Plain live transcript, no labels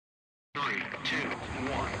3, 2,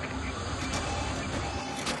 1.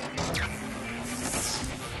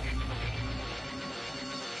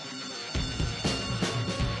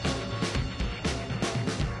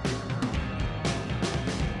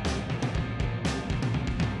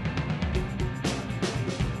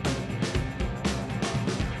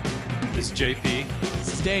 This is JP.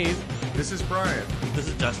 This is Dave. This is Brian. This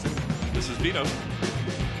is Justin. This is Vito.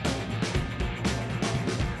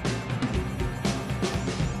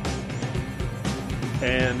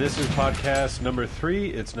 And this is podcast number 3.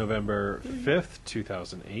 It's November 5th,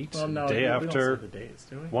 2008. Well, no, day we after. don't say the dates,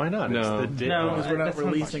 do we? Why not? No. It's the day. No, Because we're not That's not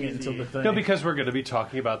releasing much it until the easy. thing. No, because we're going to be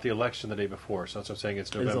talking about the election the day before. So that's what I'm saying.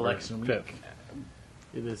 It's November election week. 5th.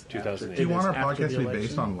 It is 2008. Do you want our after podcast the to be election.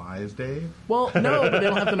 based on lies, Dave? Well, no, but they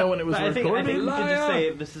don't have to know when it was I think recorded. we can just say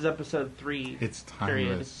this is episode 3. It's Period.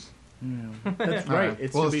 timeless. That's All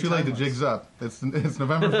right. Well, should it's be too late. The timeless. jig's up. It's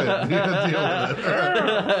November 5th. You have to deal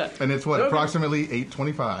with it. And it's what, approximately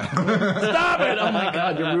 8:25. Stop it! Oh my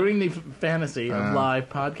God, you're ruining the fantasy of live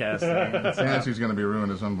podcasting. Fantasy's going to be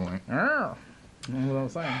ruined at some point. Oh, that's what I'm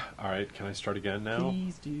saying. All right, can I start again now?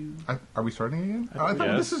 Please do. Are we starting again? I thought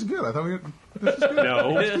Yes. this is good. I thought this is good. No.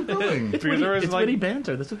 Let's keep going. Because there was It's like, witty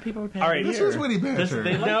banter. This is what people are paying All right, to This hear. is witty banter.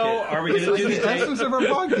 they like no, are we This going to is do the this? essence of our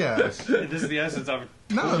podcast. This is the essence of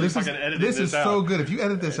No, this is fucking editing this is this out. so good. If you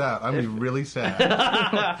edit this out, I'm going to be really sad.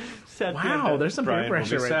 Sad Wow, feeling. there's some peer Brian will be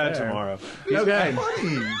pressure right sad there. tomorrow. Okay.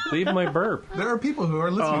 Funny. Leave my burp. There are people who are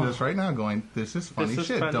listening to this right now going, "This is funny This is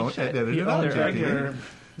shit. funny Don't shit." edit You it out, are, JP."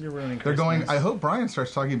 you're ruining They're going, Christmas. I hope Brian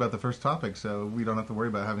starts talking about the first topic so we don't have to worry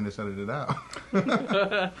about having this edited out.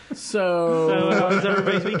 So, How was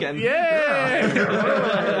everybody's weekend? yay!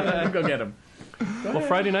 Go get him. Well,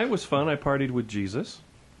 Friday night was fun. I partied with Jesus.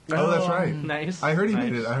 Oh, that's right. Nice. I heard he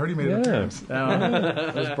Nice. made it. I heard he made Yeah. an appearance.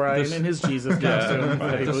 That was Brian in his Jesus costume.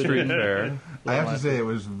 At the street fair. I have to say it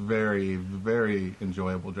was very, very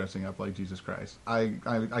enjoyable dressing up like Jesus Christ. I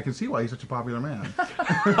can see why he's such a popular man.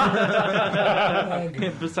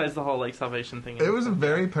 Besides the whole like salvation thing. It was a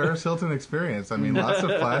very Paris Hilton experience. I mean, lots of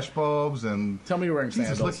flashbulbs and... Tell me you're wearing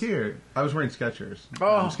Jesus, sandals. look here. I was wearing Skechers.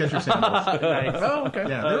 Oh. Skechers sandals. nice. Oh, okay.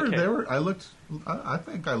 Yeah, Okay. they were. I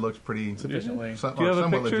think I looked pretty... Sufficiently. Some- Do you have a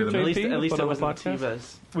somewhat picture, legitimate. JP? At least Put it on the wasn't podcast?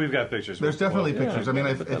 Tivas. We've got pictures. There's definitely Well, pictures. yeah, I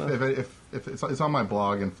mean, put that up. if it's on my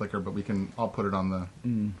blog and Flickr, but I'll put it on the,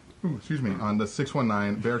 excuse me, on the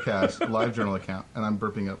 619 Bearcast live journal account, and I'm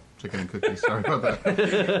burping up chicken and cookies. Sorry about that.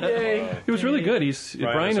 Yay. It was really good.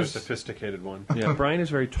 Brian is a is sophisticated one. yeah. Brian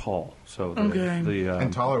is very tall, so the Okay.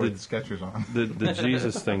 And taller the, with Skechers on. the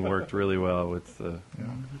Jesus thing worked really well with the.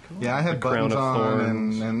 Yeah, I had crown buttons of on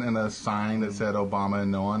thorns. and a sign that said Obama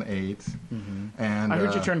no on 8. And I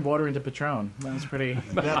heard you turned water into Patron. That was pretty.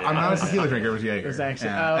 I'm not a tequila drinker. It was Jaeger. It was actually-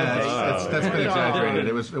 Yeah. oh, And okay. that's been Oh. exaggerated.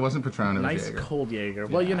 It wasn't Patron. It was Nice Jaeger. cold Jaeger.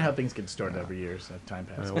 Well, you know how things get stored every year, so time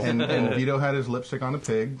passes. And Vito had his lipstick on a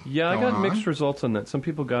pig. Yeah, I going got on. mixed results on that. Some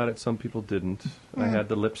people got it, some people didn't. I had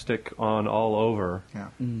the lipstick on all over, Yeah.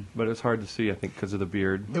 but it's hard to see, I think, because of the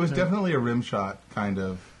beard. It was definitely a rim shot kind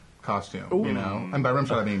of costume, you know. And by rim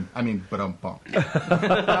shot, I mean, but bump.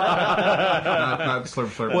 not slurp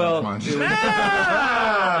slurp Well, munch munch.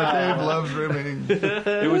 Dave loves rimming.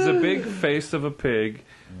 It was a big face of a pig,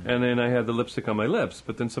 and then I had the lipstick on my lips,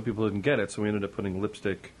 but then some people didn't get it, so we ended up putting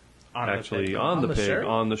lipstick On the actually pig. on the pig, shirt?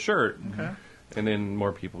 on the shirt. Okay. And then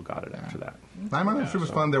more people got it after that. Nine Months was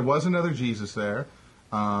fun. There was another Jesus there.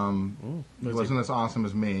 He wasn't as awesome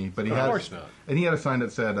as me, but he Of had, course not. and he had a sign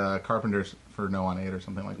that said "Carpenters for No on 8" or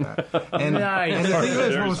something like that. And, Nice. and the thing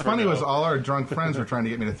is, what was Carpenters funny for was No. all our drunk friends were trying to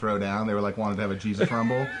get me to throw down. They were like wanted to have a Jesus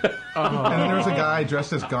rumble. And then there was a guy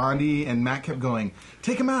dressed as Gandhi, and Matt kept going,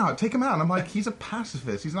 "Take him out, take him out." And I'm like, he's a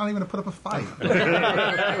pacifist. He's not even going to put up a fight.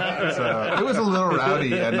 So it was a little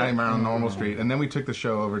rowdy at Nightmare on Normal Street. And then we took the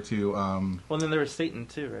show over to. Well, then there was Satan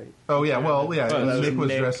too, right? Oh yeah, well yeah. that was Nick was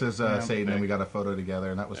Nick. dressed as Yeah. Satan, and we got a photo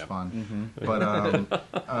together, and that was fun. But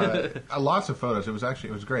lots of photos. It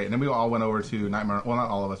was great. And then we all went over to Nightmare. Well, not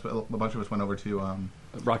all of us, but a bunch of us went over to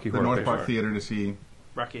Rocky the Horror North Picture Park Theater to see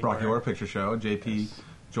Rocky Horror Picture Show. JP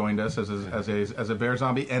joined us as a bear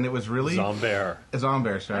zombie, and it was really Zombare. a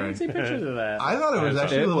zombie. I Sorry. didn't see pictures of that. I thought it was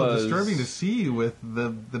actually It a little was- disturbing to see you with the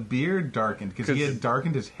beard darkened because he 'Cause- had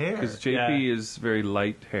darkened his hair. Because JP is very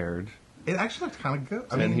light-haired. It actually looked kind of good.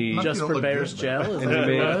 I And mean, he- not Just that it for looked Bear's good, gel? Is And that he what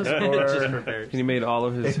made- it was? Just for Or bears. And he made all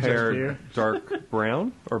of his It's just hair beer. dark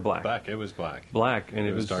brown or black? Black. It was black. Black, and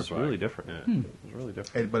it was dark just black. really different. Yeah. It was really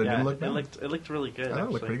different. but it Yeah, didn't look it bad. looked really good. I thought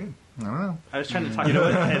it looked actually. pretty good. I don't know. I was trying to talk.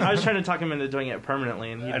 I was trying to talk him into doing it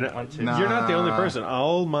permanently, and he didn't want to. Nah. You're not the only person.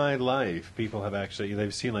 All my life, people have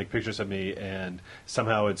they've seen like pictures of me, and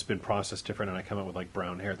somehow it's been processed different, and I come out with like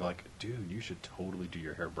brown hair. They're like, dude, you should totally do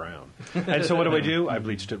your hair brown. And so what do? I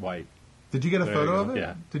bleached it white. Did you get a There photo you of go. it?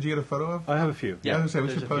 Yeah. Did you get a photo of? I have a few. Yeah. I was going to say, we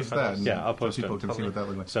There's should a few post that. photos. and Yeah, I'll post so people them. can see what that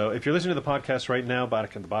looks like. So if you're listening to the podcast right now,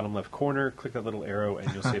 back in the bottom left corner, click that little arrow, and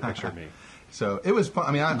you'll see a picture of me. So it was fun.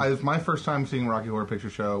 I mean, it was my first time seeing Rocky Horror Picture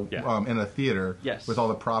Show Yeah. in a theater Yes. with all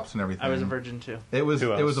the props and everything. I was a virgin too. It was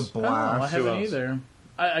Who it was a else? Oh, I blast. haven't else? either.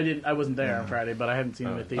 I didn't. I wasn't there on Friday, but I hadn't seen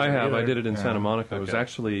him at the. I have. I either. did it in Yeah. Santa Monica. It was Okay.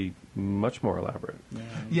 actually much more elaborate.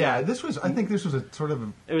 Yeah, I think this was a sort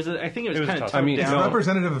of It was. I think it was, It was kind tough. of. I mean, it's No.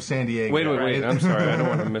 representative of San Diego. Wait. right? I'm sorry. I don't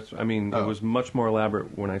want to miss. I mean, Oh. it was much more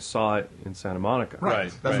elaborate when I saw it in Santa Monica.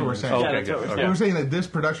 Right. That's what we're saying. Okay, Yeah, that's what good. we're Okay. saying. We're saying that this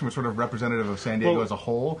production was sort of representative of San Diego Well- as a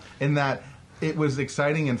whole, in that it was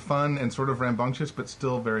exciting and fun and sort of rambunctious, but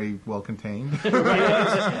still very well contained.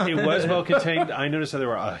 It was well contained. I noticed that there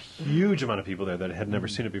were a huge amount of people there that had never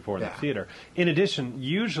seen it before in Yeah. the theater. In addition,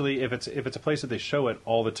 usually if it's a place that they show it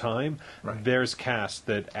all the time, Right. there's cast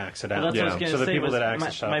that acts it out. Well, that's what I was Yeah. going So to the say. people Was that act my,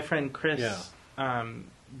 the stuff. my friend Chris, Yeah.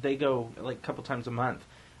 they go like a couple times a month.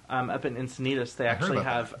 Up in Encinitas, they heard actually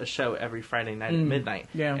about have a show every Friday night at midnight.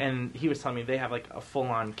 Yeah. And he was telling me they have like a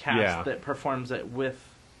full-on cast Yeah. that performs it with.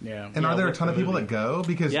 Yeah. And Yeah, are there a with ton the of people movie. that go?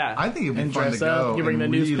 Because Yeah. I think it'd be And fun to dress go. up. You bring the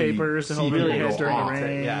and really newspapers to see hold your people head go during the off.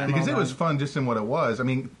 rain. Yeah. and Because all it was that. fun just in what it was. I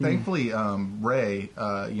mean, thankfully, Ray,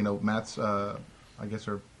 Matt's, I guess,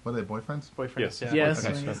 what are they, boyfriends? Boyfriends. Yes. Yeah. Yes.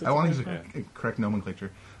 Okay. I guess I it's want to a use boyfriend. a correct nomenclature.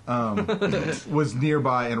 Was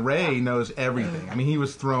nearby, and Ray knows everything. I mean, he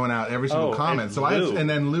was throwing out every single Oh, comment. and So Lou. and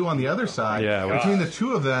then Lou on the other side. Yeah, it was- between the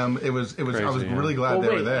two of them, it was. I was Crazy, yeah. really glad Well, they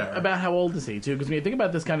wait, were there. about how old is he too? Because when you think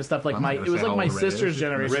about this kind of stuff, like I'm not gonna it was say like how my old Ray sister's is.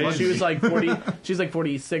 generation. Ray's- She was like 40. She's like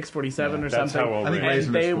 46, 47 or That's something. how old I think Ray Ray's is.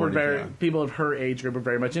 And in his they were 40s, very yeah. people of her age group were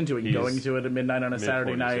very much into it. He's Going to it at midnight on a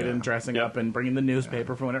Saturday mid-40s, night yeah. and dressing Yep. up and bringing the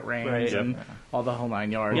newspaper for when it rains Right. and all the whole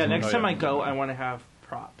 9 yards. Yeah, And- next Oh, time yeah. I go, I want to have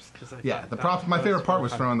props because Yeah, the props. My favorite part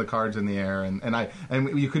was throwing the cards in the air, and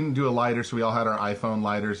you couldn't do a lighter, so we all had our iPhone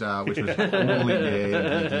lighters out, which was totally gay,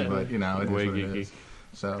 and geeky, but it is Way what it geeky. is.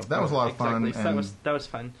 So that was a lot of fun. Exactly. So and that was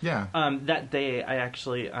fun. yeah, That day, I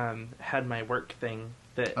actually had my work thing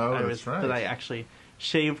that Oh, I that's right. that I actually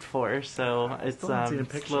shaved for. So it's still haven't seen a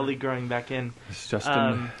picture. slowly growing back in. It's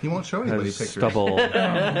Justin he won't show anybody has pictures. stubble.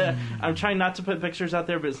 I'm trying not to put pictures out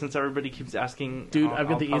there, but since everybody keeps asking, Dude, I'll I've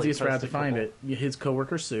got the probably easiest route post to a find couple. it. His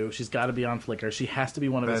coworker Sue, she's got to be on Flickr. She has to be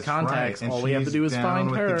one of his That's contacts. right. And All we have to she's do is down find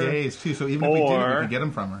with her. the gays too. So even if we did, we Or- could get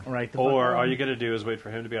them from her. Right. The Or fuck all on. you got to do is wait for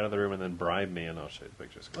him to be out of the room and then bribe me, and I'll show you the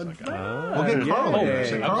pictures. 'Cause I got We'll get Carl. in there.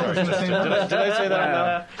 So Yay. Carl's in the same room. Did I say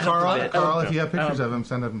that? Carl, if you have pictures of him,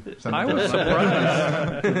 send them. Send I them was to us. surprised.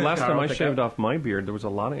 Last time I pick shaved up. off my beard, there was a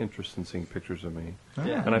lot of interest in seeing pictures of me.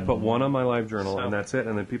 Yeah. And I put one on my live journal, So- and that's it.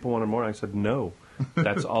 And then people wanted more. And I said, no,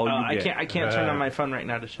 that's all you I get. can't turn on my phone right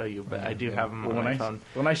now to show you, but I do have them on When my I, phone.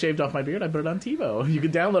 when I shaved off my beard, I put it on TiVo. You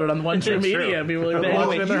can download it on One True It's true. Media. People are But watching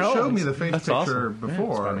anyway, it in You their homes. showed me the face That's picture awesome.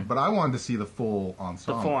 before, funny. but I wanted to see the full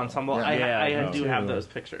ensemble. The full ensemble. Yeah. Yeah, I me do too. have those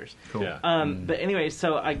pictures. Cool. Yeah. But anyway,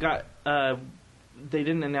 so I got. They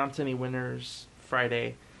didn't announce any winners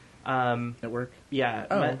Friday. At work. Yeah,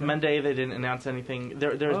 Oh, okay. Monday they didn't announce anything.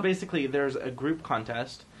 There's Oh. basically there's a group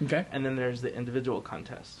contest, Okay. and then there's the individual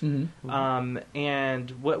contest. Mm-hmm.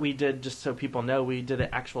 And what we did, just so people know, we did an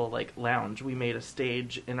actual like lounge. We made a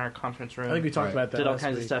stage in our conference room. I think we talked Right. about that. did all last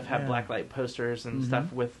kinds of week. stuff. Had Yeah. blacklight posters and Mhm.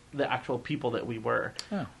 stuff with the actual people that we were.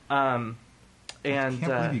 Oh. I And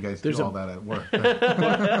can't believe you guys do there's a- all that at work. There's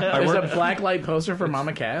a blacklight poster for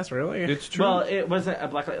Mama Cass, really? It's true. well, it wasn't a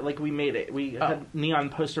blacklight. Like we made it. We had neon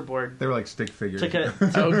poster board. They were like stick figures. Took a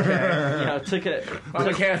okay. took a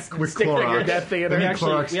Mama Cass with stick figure Clorox. Death Theater. we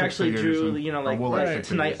Clorox actually stick drew figures and like wool Right. stick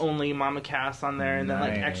tonight figures. only Mama Cass on there, and then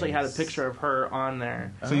like actually had a Nice. picture of her on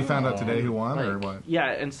there. So you found out today who won, or Like, what? Yeah,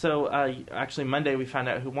 and so actually Monday we found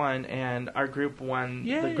out who won, and our group won the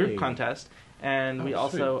Yay. group contest, and we Oh,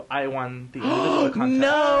 also I won the individual contest.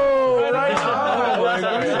 No! Right Oh, my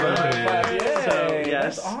goodness. So,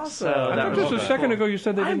 yes, That's awesome. so I that thought was just a cool. second ago you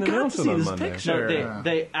said they I've didn't got announce to it see on this Monday. picture. No, Yeah.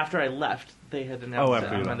 they after I left, they had announced after it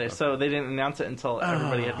you on left, Monday, okay. so they didn't announce it until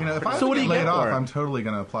everybody had. You know, if I So what get do you laid get off, for it? I'm totally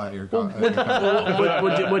going to apply at your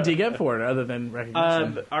what do you get for it other than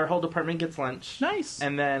recognition? Our whole department gets lunch. Nice.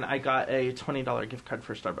 And then I got a $20 gift card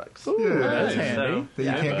for Starbucks. Ooh, Yeah. that's So- handy. that you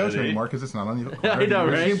Yeah. can't go to buddy. anymore because it's not on the I know,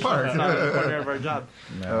 right? Eugene Park. It's not in the corner of our job.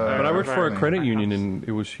 But I worked for a Right. credit union, and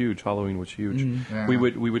it was huge. Halloween was huge. Yeah. We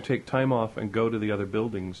would take time off and go to the other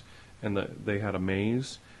buildings, and they had a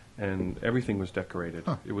maze, and everything was decorated.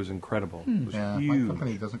 It was incredible. It was Yeah, huge. my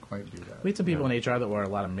company doesn't quite do that. We had some people in HR that wore a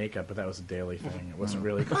lot of makeup, but that was a daily thing. It wasn't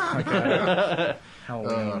really like a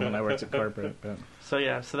Halloween when I worked at corporate. But. So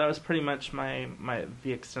that was pretty much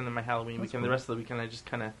the extent of my Halloween weekend. cool. The rest of the weekend I just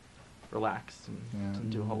kind of relaxed and didn't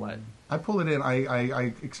do a whole lot. I pulled it in.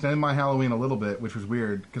 I extended my Halloween a little bit, which was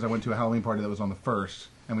weird because I went to a Halloween party that was on the 1st,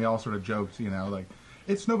 and we all sort of joked, like,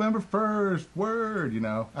 it's November 1st, word,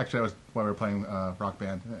 Actually, that was while we were playing Rock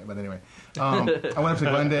Band. But anyway, I went up to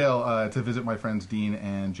Glendale to visit my friends Dean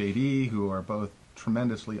and JD, who are both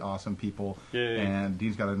tremendously awesome people. Yay. And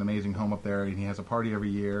Dean's got an amazing home up there, and he has a party every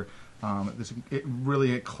year. This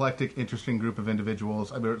really eclectic, interesting group of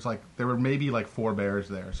individuals. I mean, it's like there were maybe like 4 bears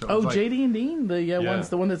there. So it was like, JD and Dean,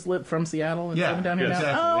 the one that's lit from Seattle and living down here now.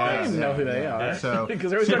 exactly. Oh, I Yes. don't even know who they are. So Because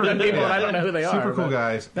there was certain people and I don't know who they are. super cool but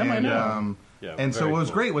guys. Them I and know. and so very what was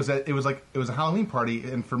cool. great was that it was a Halloween party,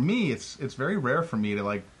 and for me, it's very rare for me to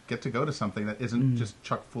like get to go to something that isn't just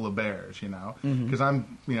chock full of bears, because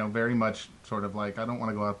I'm very much sort of like I don't want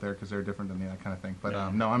to go out there because they're different than me, that kind of thing.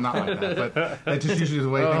 But no, I'm not like that. But that's just usually the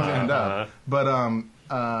way things end up. But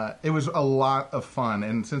it was a lot of fun,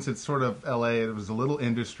 and since it's sort of LA, it was a little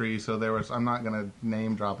industry, so I'm not going to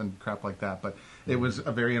name drop and crap like that, but it was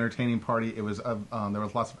a very entertaining party. It was there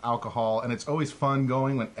was lots of alcohol, and it's always fun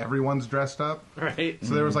going when everyone's dressed up. Right.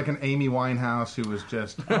 So there was like an Amy Winehouse who was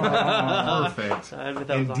just perfect, I bet that was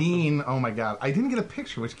and awesome. Dean. Oh my God, I didn't get a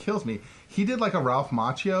picture, which kills me. He did like a Ralph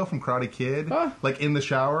Macchio from Karate Kid, like in the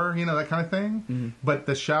shower, that kind of thing. But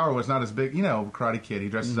the shower was not as big. Karate Kid. He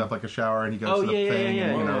dresses up like a shower and he goes to the thing. yeah,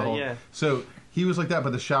 and, the whole, yeah. So he was like that,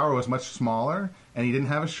 but the shower was much smaller, and he didn't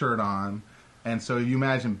have a shirt on. And so you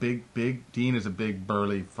imagine big Dean is a big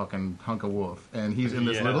burly fucking hunk of wolf, and he's in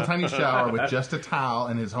this little tiny shower with just a towel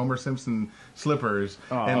and his Homer Simpson slippers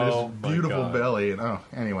and this beautiful belly. And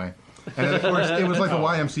anyway. And then, of course, it was like a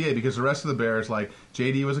YMCA because the rest of the bears, like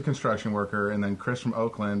JD was a construction worker, and then Chris from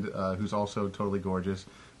Oakland, who's also totally gorgeous,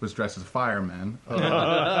 was dressed as a fireman.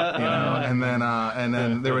 And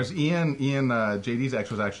then there was Ian. JD's ex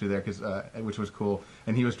was actually there, which was cool,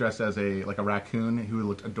 and he was dressed as a raccoon who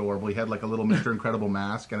looked adorable. He had like a little Mr. Incredible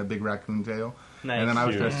mask and a big raccoon tail. Nice. And then I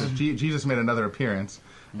was dressed as Jesus made another appearance.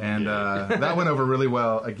 And that went over really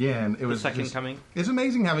well. Again, it was second coming. It's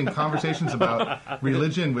amazing having conversations about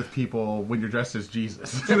religion with people when you're dressed as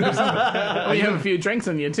Jesus. Well, you have a few drinks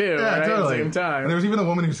in you too, Yeah, right? totally. At the same time. And there was even a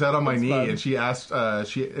woman who sat on my knee, fun. and she asked,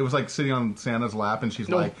 it was like sitting on Santa's lap, and she's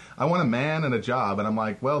like, I want a man and a job. And I'm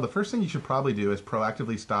like, well, the first thing you should probably do is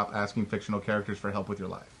proactively stop asking fictional characters for help with your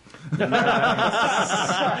life.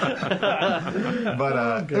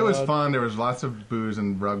 But it was fun. There was lots of booze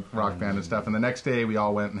and rock band and stuff. And the next day, we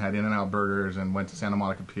all went and had In-N-Out burgers and went to Santa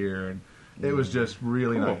Monica Pier, and it was just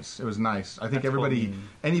really nice. It was nice. I think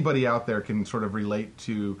anybody out there can sort of relate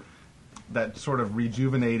to that sort of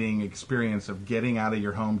rejuvenating experience of getting out of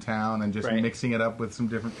your hometown and just mixing it up with some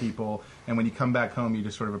different people. And when you come back home, you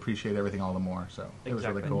just sort of appreciate everything all the more. So it was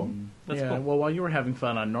really cool. That's yeah. cool. Well, while you were having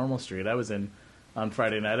fun on Normal Street, I was in on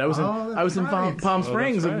Friday night. I was in right. Palm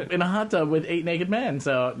Springs right. in a hot tub with 8 naked men.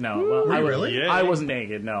 So no, well, Were you really? Yeah. I wasn't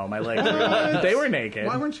naked. No, my legs were. They were naked.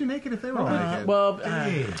 Why weren't you naked if they were all naked? Well,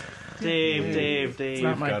 Dave. it's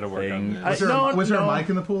not my gotta work thing. on I- was there, no, was there no. a mic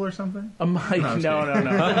in the pool or something? A mic? No, I'm No.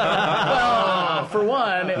 Well, for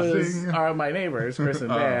one, it was my neighbors, Chris and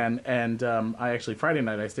Dan, and I actually Friday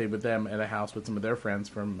night I stayed with them at a house with some of their friends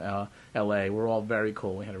from L.A. We're all very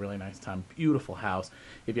cool. We had a really nice time. Beautiful house.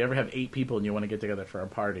 If you ever have 8 people and you want to get together for a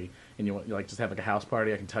party and you like just have like a house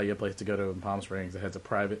party, I can tell you a place to go to in Palm Springs. It has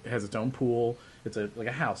it has its own pool. It's like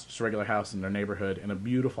a house, just a regular house in their neighborhood, and a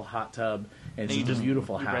beautiful hot tub, and it's just a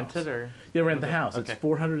beautiful You house. rent it or? You rent the house. Okay. It's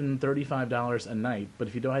 $435 a night, but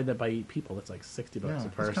if you divide that by 8 people, that's like $60 Yeah, a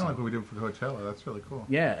it's person. kind of like what we did for Coachella. That's really cool.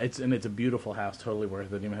 Yeah, it's a beautiful house, totally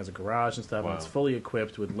worth it. It even has a garage and stuff, Wow. and it's fully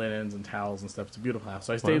equipped with linens and towels and stuff. It's a beautiful house.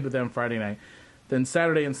 So I stayed with them Friday night. Then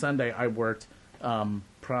Saturday and Sunday, I worked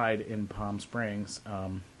Pride in Palm Springs.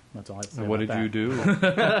 That's all I have to say. And what about did you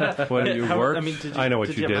that. do? What did you work? I know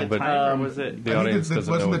what you did, but time, or was it? the I audience think it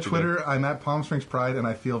doesn't know wasn't what the you did. Twitter. I'm at Palm Springs Pride, and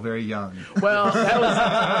I feel very young. Well, that was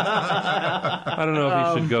I don't know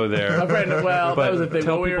if you should go there. a friend. Well, But that was the thing.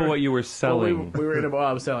 tell Well, we people were- what you were Well, selling. we were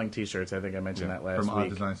I was selling T-shirts. I think I mentioned that last from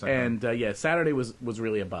week. odddesigns.com. And Saturday was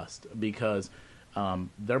really a bust because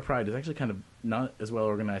their Pride is actually kind of not as well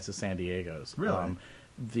organized as San Diego's. Really?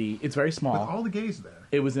 It's very With small. all the gays there.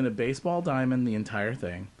 It was in a baseball diamond the entire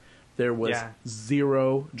thing. There was Yeah.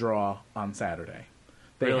 0 draw on Saturday.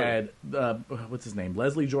 They Really? had what's his name,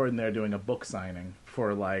 Leslie Jordan, there doing a book signing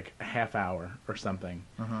for like a half hour or something,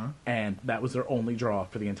 and that was their only draw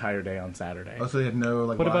for the entire day on Saturday. Oh, so they had no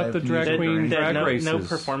like. What about live the drag music or queen anything? They had drag no races?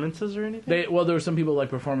 performances or anything? Well, there were some people like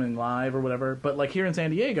performing live or whatever, but like here in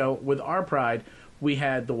San Diego with our Pride, we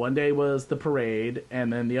had the one day was the parade,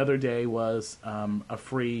 and then the other day was a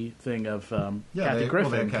free thing of Kathy they had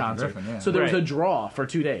Griffin Kathy concert. Griffin, yeah. So there was a Right. draw for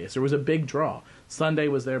 2 days. There was a big draw. Sunday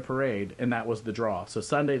was their parade, and that was the draw. So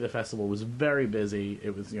Sunday the festival was very busy.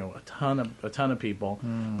 It was a ton of people.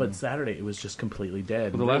 But Saturday it was just completely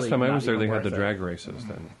dead. Well, the last Really time I not was there, they even had the worth it. drag races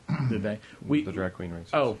then. Did they? The drag queen races.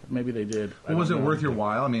 Oh, maybe they did. I Well, was it don't know. worth your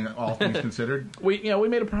while? I mean, all things considered. We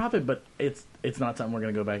made a profit, but it's not something we're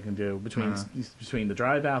going to go back and do between the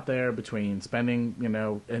drive out there, between spending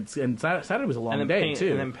and Saturday was a long and then day paying,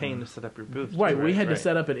 too. and then paying to set up your booth. Right, too, we had to right.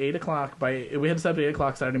 set up at 8 o'clock. We had to set up at 8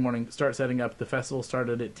 o'clock Saturday morning. Start setting up. The festival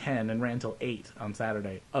started at 10 and ran till 8 on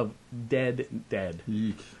Saturday. Of dead.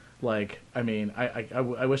 Eek. Like, I mean,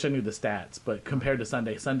 I wish I knew the stats, but compared to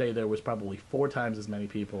Sunday there was probably 4 times as many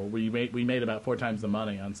people. We made about 4 times the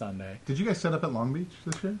money on Sunday. Did you guys set up at Long Beach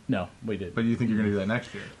this year? No, we did. But you think you're going to do that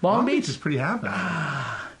next year? Long Beach- is pretty happening.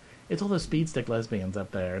 It's all those speed stick lesbians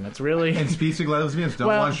up there, and it's really And speed stick lesbians don't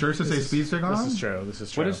want shirts that say speed stick on This them? is true. This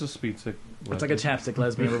is true. What is the speed stick? It's like a chapstick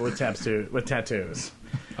lesbian with tattoos.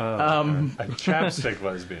 A chapstick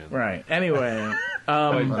lesbian. Right. Anyway,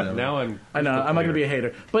 now I'm. I know I'm not going to be a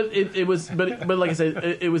hater, but it was, but like I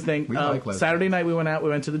said, it was thing. We like lesbians. Saturday night we went out. We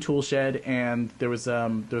went to the tool shed, and there was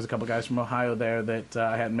a couple guys from Ohio there that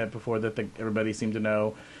I hadn't met before that everybody seemed to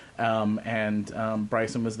know. And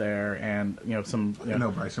Bryson was there, and some. I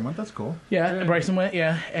know Bryson went. That's cool. Yeah, Bryson went.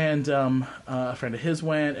 Yeah, and a friend of his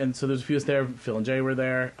went, and so there's a few of us there. Phil and Jay were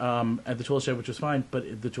there at the tool shed, which was fine.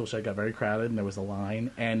 But the tool shed got very crowded, and there was a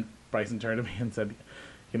line. And Bryson turned to me and said,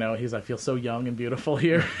 he's I feel so young and beautiful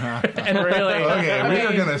here, and really. Okay, we are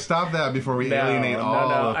mean, going to stop that before we alienate all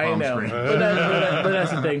the I palm know, screens. but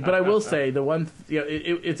that's the thing. But I will say the one,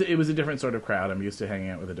 it was a different sort of crowd. I'm used to hanging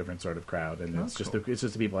out with a different sort of crowd, and it's just the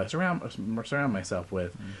people I surround myself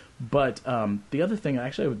with. But the other thing,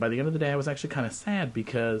 actually, by the end of the day, I was actually kind of sad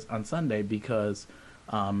because I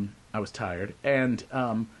was tired, and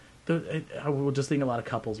I was just seeing a lot of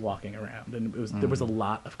couples walking around, and there was a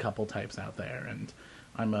lot of couple types out there, and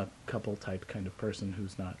I'm a couple type kind of person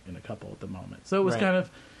who's not in a couple at the moment. So it was Right. kind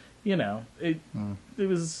of, it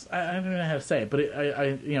was, I don't know how to say it, but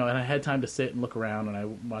and I had time to sit and look around, and I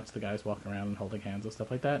watched the guys walk around and holding hands and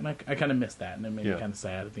stuff like that, and I kind of missed that, and it made me kind of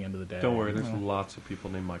sad at the end of the day. Don't worry, there's lots of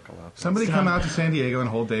people named Michael out there. Somebody come out to San Diego and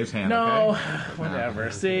hold Dave's hand, No, okay?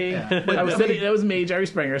 whatever. See, I was sitting. That was me, Jerry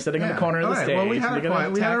Springer, sitting in the corner of the All right, stage. well, we had They're gonna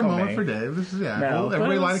our tackle moment me. for Dave. This is, No, well, but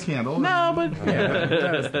everybody it light was- a candle. No, but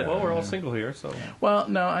Well, we're all single here, so. well,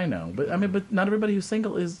 no, I know, but but not everybody who's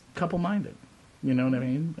single is couple minded. You know what I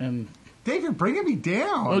mean? And Dave, you're bringing me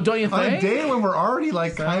down. Oh, don't you On a think? day when we're already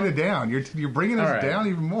kind of down, you're bringing us All right. down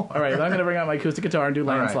even more. all right, I'm going to bring out my acoustic guitar and do All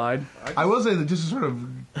right. Landslide. I will say that just to sort of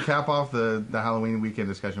cap off the Halloween weekend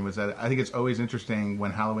discussion was that I think it's always interesting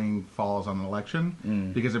when Halloween falls on an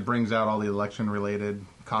election because it brings out all the election related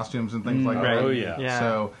costumes and things like Right. that. Oh, yeah. Yeah.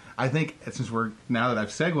 So I think since now that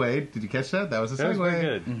I've segued, did you catch that? That was a That was segue. very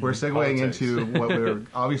good. We're segueing Politics. into what we're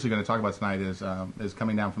obviously going to talk about tonight is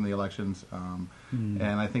coming down from the elections, and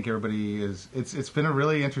I think everybody is. It's been a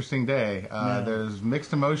really interesting day. There's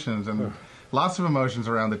mixed emotions and lots of emotions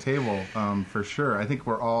around the table for sure. I think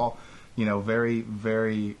we're all, very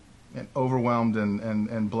very overwhelmed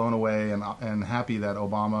and blown away and happy that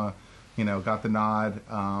Obama, got the nod.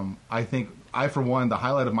 I think. For one, the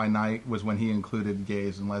highlight of my night was when he included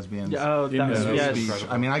gays and lesbians Oh, Yeah, that was, in his yes.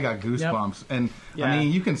 speech. I mean, I got goosebumps. And, Yeah. I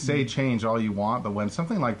mean, you can say change all you want, but when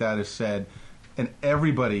something like that is said, and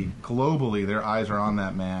everybody globally, their eyes are on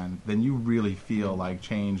that man, then you really feel like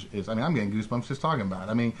change is... I mean, I'm getting goosebumps just talking about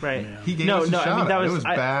it. I mean, Right. he gave us a shout out. that It was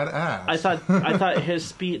I- badass. I thought his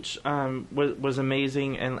speech was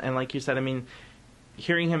amazing, and like you said, I mean,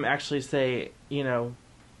 hearing him actually say,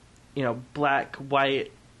 black,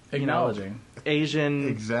 white, Acknowledging. Asian,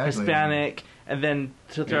 Exactly. Hispanic, and then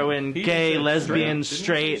to throw in He gay, said lesbian,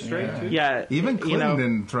 straight. straight. Didn't he say straight, too? Yeah. Even Clinton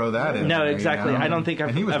didn't throw that in. No, there, exactly. I don't think And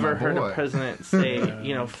I've he was ever my heard boy. a president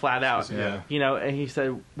say, flat out, Yeah. and he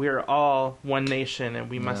said, "We're all one nation, and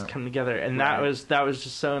we must come together." And that was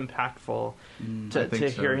just so impactful I think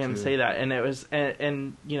to so, hear him too. say that. And it was,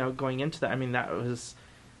 and going into that, I mean,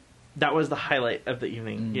 that was the highlight of the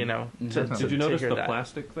evening. Did you notice hear the that.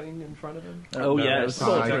 plastic thing in front of him? Oh, No, yes. it was So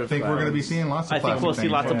full I of think we're going to be seeing lots of I plastic think we'll see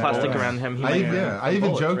things lots of going plastic forward. around him. He I might- even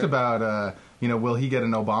bullets, joked right? about, will he get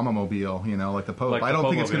an Obama mobile, like the Pope? Like I the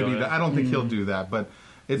don't think it's going to be Pope-mobile, that. I don't think he'll do that, but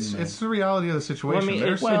It's the reality of the situation. Well, I mean,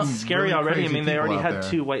 There's it's some scary really already. I crazy mean, they people already out had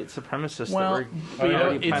there. 2 white supremacists Well, that but, were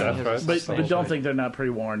it's- planning that's his right. But don't think they're not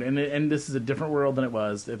pre-warned. And this is a different world than it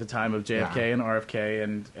was at the time of JFK and RFK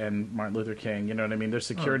and Martin Luther King. You know what I mean? There's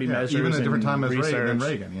security measures. Even a different and time as research. than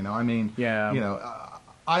Reagan. You know, I mean, Yeah. You know,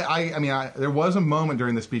 I mean, there was a moment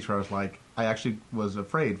during the speech where I was like, I actually was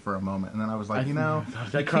afraid for a moment, and then I was like, that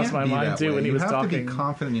you crossed can't my be mind that too way. when he was You have to talking. be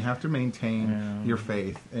confident. You have to maintain your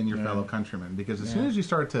faith in your fellow countrymen, because as soon as you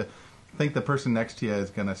start to think the person next to you is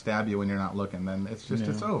going to stab you when you're not looking, then it's just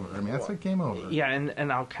it's over. I mean, that's like game over. Yeah,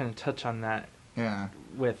 and I'll kind of touch on that Yeah.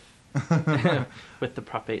 with with the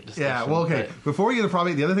Prop 8 discussion. Yeah, well, okay. but- Before we get to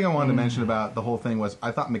probably the other thing I wanted to mention about the whole thing was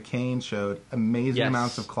I thought McCain showed amazing Yes.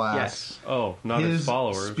 amounts of class. Yes. Oh, not his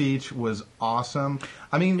followers. Speech was awesome.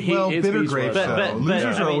 I mean, His bitter speech grapes was- though.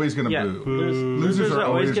 Losers are always going to boo. Losers are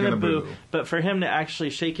always gonna going to boo. But for him to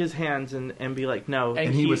actually shake his hands and be like, no,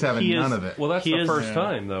 And he was having he none is- of it. Well, that's he the is- first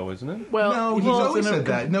time, though, isn't it? Well, No, he's well, always in a- said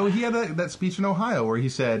that. No, he had that speech in Ohio where he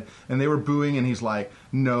said, and they were booing, and he's like,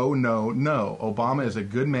 no, no, no. Obama is a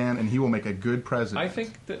good man, and he will make a good president.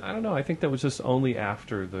 I don't know. I think that was just only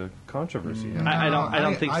after the controversy happened. I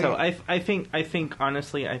don't think so. I- I think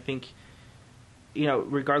honestly, I think, you know,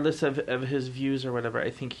 regardless of his views or whatever, I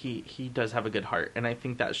think he does have a good heart, and I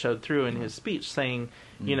think that showed through in his speech, saying,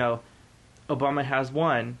 you know, Obama has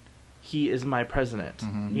won, he is my president,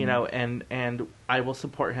 you know, and I will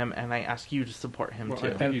support him, and I ask you to support him Well, too.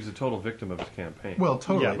 I think he's a total victim of his campaign. Well,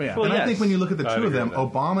 totally. Yeah, yeah. And Well, I yes. think when you look at the I'd two of agree them, with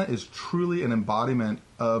that. Obama is truly an embodiment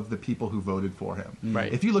of the people who voted for him.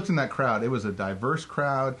 Right. If you looked in that crowd, it was a diverse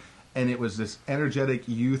crowd, and it was this energetic,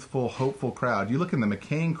 youthful, hopeful crowd. You look in the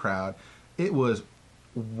McCain crowd, it was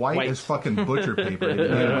white as fucking butcher paper. You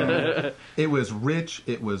know? It was rich.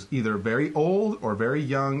 It was either very old or very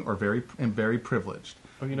young or very privileged.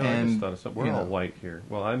 Oh, you know, I just thought of something. We're all white here.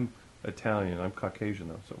 Well, I'm Italian. I'm Caucasian,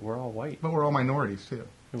 though, so we're all white. But we're all minorities too.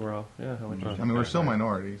 We're all, yeah. How I mean, we're still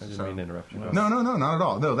minorities. I didn't so. mean to interrupt you. No, not at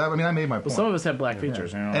all. No, I mean, I made my point. Well, some of us have black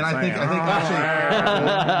features. You know what And I'm I think saying? actually,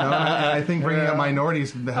 I think bringing up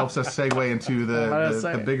minorities helps us segue into the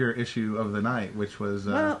saying. bigger issue of the night, which was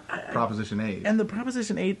Proposition 8. And the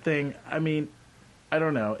Proposition 8 thing, I mean, I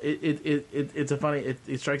don't know. It's a funny.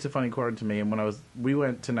 It strikes a funny chord to me. And when we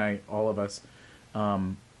went tonight, all of us,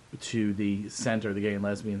 to the center, the Gay and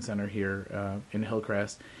Lesbian Center here in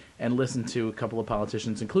Hillcrest, and listened to a couple of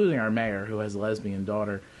politicians, including our mayor, who has a lesbian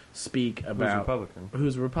daughter, speak about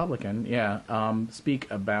who's Republican, speak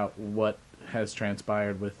about what has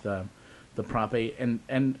transpired with the Prop 8,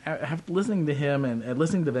 and listening to him and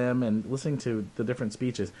listening to them and listening to the different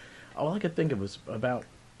speeches, all I could think of was about,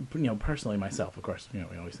 you know, personally myself. Of course, you know,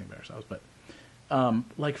 we always think about ourselves, but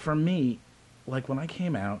like for me, like when I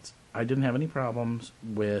came out, I didn't have any problems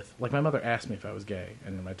with, like, my mother asked me if I was gay,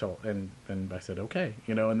 and I said okay,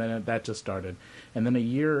 you know, and then that just started, and then a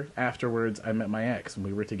year afterwards, I met my ex, and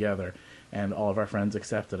we were together, and all of our friends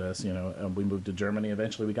accepted us, you know, and we moved to Germany.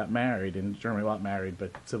 Eventually, we got married in Germany, well, not married,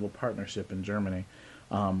 but civil partnership in Germany,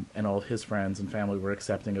 and all of his friends and family were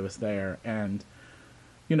accepting of us there, and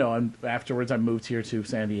you know, and afterwards I moved here to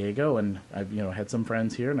San Diego, and I've, you know, had some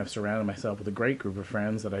friends here, and I've surrounded myself with a great group of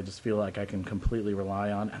friends that I just feel like I can completely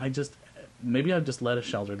rely on. And maybe I've just led a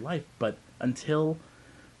sheltered life, but until,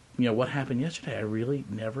 you know, what happened yesterday, I really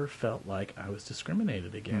never felt like I was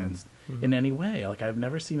discriminated against in any way. Like, I've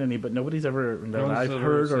never seen any, but nobody's ever, that I've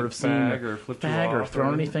heard or have seen, or flipped you fag or off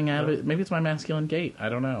thrown or anything out of no? it. Maybe it's my masculine gait. I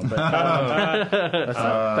don't know. But that's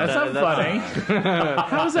not funny.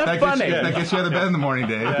 How is that funny? That gets you out of bed in the morning,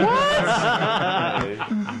 Dave.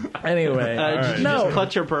 Anyway, Did you no, just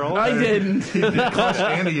clutch your pearl? I didn't.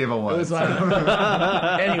 Andy gave a It one. was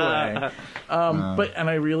anyway, but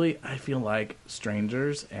I feel like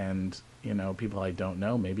strangers and, you know, people I don't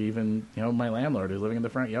know, maybe even, you know, my landlord who's living in the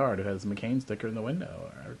front yard who has a McCain sticker in the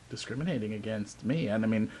window, are discriminating against me. And I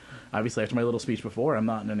mean, obviously after my little speech before, I'm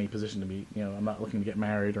not in any position to be, you know, I'm not looking to get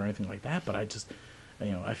married or anything like that. But I just,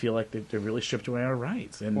 you know, I feel like they've really stripped away our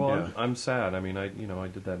rights. And Well, I'm sad. I mean, I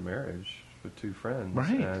did that marriage with two friends,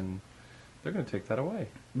 Right. and they're going to take that away.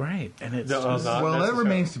 right, and it's No, just, not Well, that necessarily.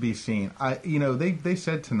 remains to be seen. They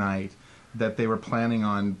said tonight that they were planning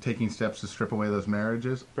on taking steps to strip away those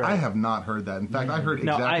marriages. Right. I have not heard that. In fact, I heard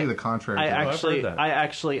No, exactly the contrary. to that.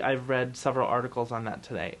 I've read several articles on that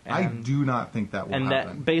today. I And, do not think that will and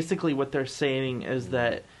happen. that basically what they're saying is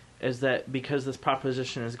that because this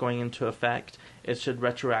proposition is going into effect, it should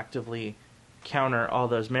retroactively counter all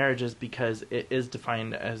those marriages because it is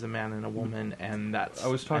defined as a man and a woman, and that's. I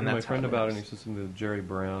was talking to my that's how friend about it, is. and he said something that Jerry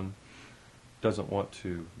Brown doesn't want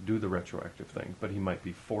to do the retroactive thing, but he might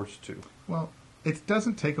be forced to. Well, it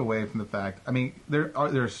doesn't take away from the fact. I mean, there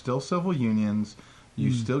are still civil unions.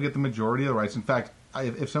 you still get the majority of the rights. In fact,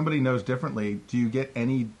 if somebody knows differently, do you get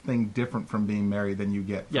anything different from being married than you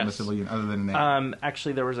get from a civil union other than a name?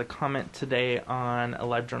 Actually, there was a comment today on a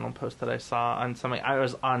LiveJournal post that I saw on something. I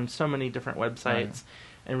was on so many different websites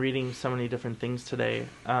and reading so many different things today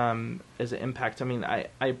as an impact. I mean,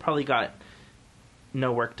 I probably got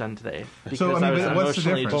no work done today because I was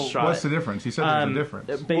emotionally distraught. What's the difference? You said there's a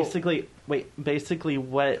difference. Basically,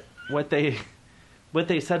 what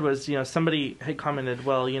they said was, somebody had commented,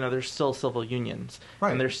 well, there's still civil unions,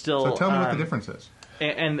 right? And there's still. So tell me what the difference is.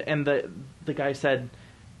 And the guy said,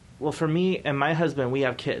 well, for me and my husband, we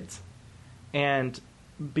have kids, and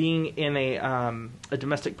being in a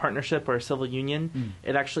domestic partnership or a civil union,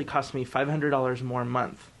 it actually cost me $500 more a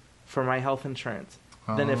month for my health insurance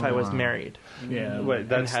than if I was married. Yeah,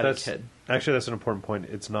 Wait, and had a kid. Actually, that's an important point.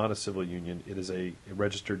 It's not a civil union. It is a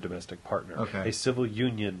registered domestic partner. Okay. A civil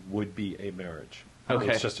union would be a marriage.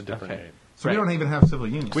 Okay. It's just a different name. So we don't even have civil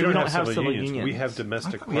unions. We don't have have civil civil unions. unions. We have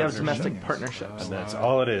domestic We have partnerships. domestic partnerships. And that's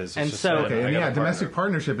all it is. And It's just so- saying, Okay, I and got a domestic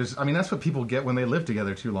partner. partnership is, that's what people get when they live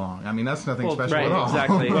together too long. I mean, that's nothing special right, at all.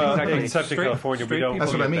 exactly. Well, Exactly. except in California, we don't.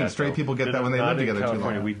 That's what I get mean. that, Straight though. people get that when they Not live in together too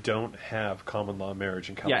California. long. We don't have common law marriage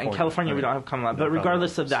in California. Yeah, in California we don't have common law, but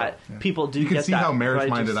regardless of that, people do You can get see that. how but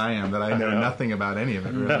marriage-minded just- I am, that I know nothing about any of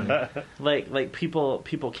it, really. Like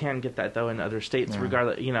people can get that though in other states, Yeah.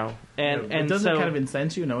 regardless, and it doesn't so kind of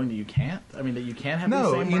incense you knowing that you can't. I mean, that you can't have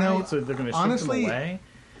No, the same rights, so they're going to shift honestly, them away.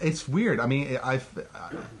 It's weird. I mean, I've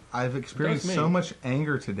experienced That's me. so much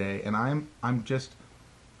anger today, and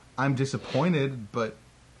I'm disappointed. But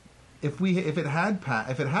if it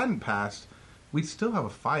hadn't passed, we'd still have a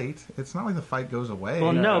fight. It's not like the fight goes away.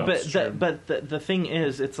 well, no, that's true. but the thing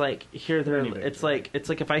is, it's like here there, Any it's like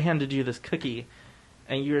if I handed you this cookie,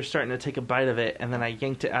 and you were starting to take a bite of it, and then I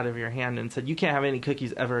yanked it out of your hand and said, "You can't have any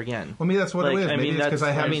cookies ever again." Well, maybe that's what it is. I Maybe mean, it's because I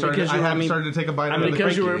that's- haven't I mean, started. because I you- haven't I mean- started to take a bite I out mean, of the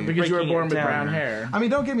Because you cookie. were breaking born it with down. brown hair. I mean,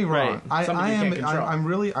 don't get me wrong. Right. Something you can't control.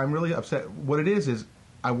 I'm really upset. What it is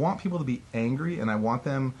I want people to be angry, and I want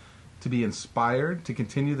them to be inspired to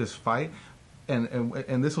continue this fight.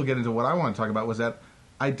 And this will get into what I want to talk about. Was that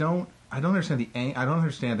I don't understand I don't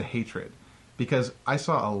understand the hatred, because I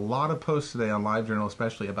saw a lot of posts today on LiveJournal,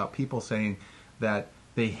 especially about people saying that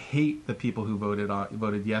they hate the people who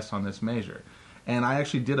voted yes on this measure. And I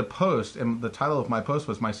actually did a post, and the title of my post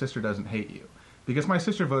was "My Sister Doesn't Hate You," because my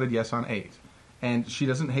sister voted yes on 8, and she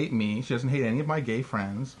doesn't hate me. She doesn't hate any of my gay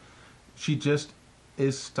friends. She just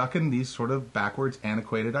is stuck in these sort of backwards,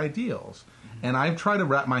 antiquated ideals. And I've tried to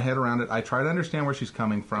wrap my head around it. I try to understand where she's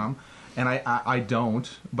coming from, and I don't,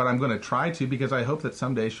 but I'm going to try to, because I hope that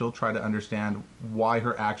someday she'll try to understand why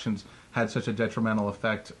her actions had such a detrimental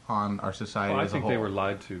effect on our society I as a think whole. they were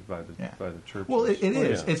lied to by the church. Well, it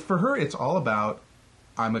is. yeah. It's for her. It's all about.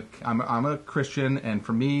 I'm a Christian, and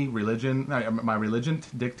for me, my religion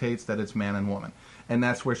dictates that it's man and woman, and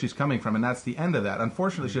that's where she's coming from, and that's the end of that.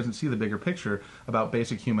 Unfortunately, she doesn't see the bigger picture about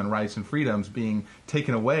basic human rights and freedoms being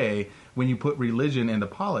taken away when you put religion into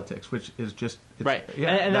politics, which is just Right, Yeah,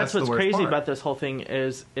 and that's what's the worst crazy part. about this whole thing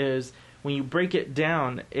is when you break it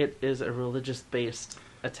down, it is a religious based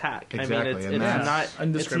attack. Exactly, I mean, and it's that's- not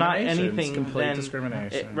And it's not discrimination. It's anything complete than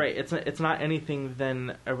discrimination. right. It's not anything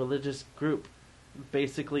than a religious group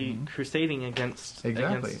basically crusading against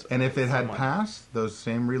Exactly. against And if it had someone. passed, those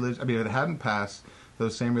same if it hadn't passed,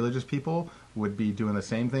 those same religious people would be doing the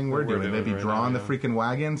same thing we're doing. They'd be right drawing now, the freaking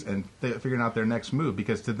wagons and figuring out their next move,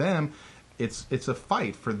 because to them, it's a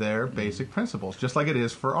fight for their basic principles, just like it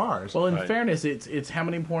is for ours. Well, in Right. fairness, it's how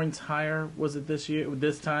many points higher was it this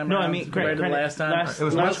time? No, I around mean, compared to granted, last time. It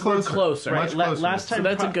was much we're closer. closer. Much Right, closer. last time, So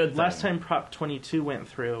that's a good thing. Last time Prop 22 went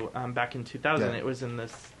through back in 2000, Yeah. it was in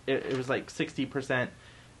this. It was like 60%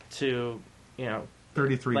 to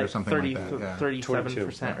 33 like or something 30, like that. Yeah.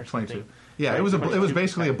 37% or 22. something. Yeah, Right, it was 22%.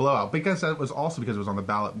 basically a blowout, because that was also because it was on the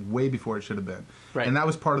ballot way before it should have been. Right. And that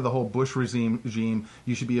was part of the whole Bush regime.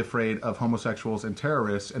 You should be afraid of homosexuals and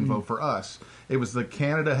terrorists and vote for us. It was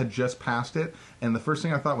Canada had just passed it, and the first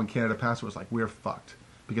thing I thought when Canada passed it was like, we're fucked,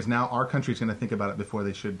 because now our country's going to think about it before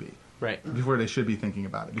they should be. Right. Before they should be thinking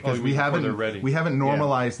about it, because Oh, we before they're ready. haven't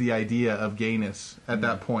normalized the idea of gayness at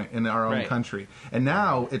that point in our own Right. country, and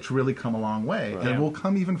now it's really come a long way, and Yeah. will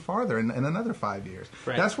come even farther in another 5 years.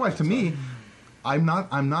 Right. That's why, to me, I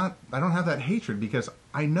don't have that hatred, because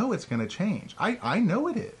I know it's going to change. I know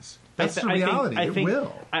it is. That's the reality. I think, it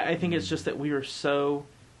will. I think it's just that we were so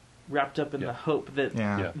wrapped up in Yeah. the hope that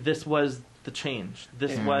Yeah. this was the change.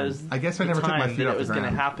 This was I guess I the never took my time feet that off it the was going to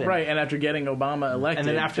ground. happen. Right, and after getting Obama elected, And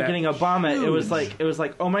then after that getting Obama, it was huge-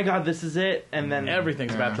 like, oh my God, this is it. And then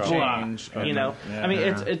everything's about to blah, change. you know, Yeah. I mean,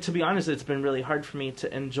 Yeah. to be honest, it's been really hard for me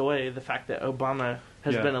to enjoy the fact that Obama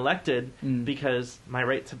has Yeah. been elected because my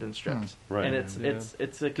rights have been stripped. Right. And it's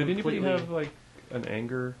a Did completely... anybody have like an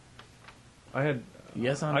anger? I had.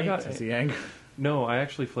 Yes, on I 8 got is the anger. No, I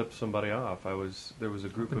actually flipped somebody off. There was a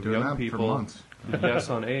group of doing young that for people. months. Yes,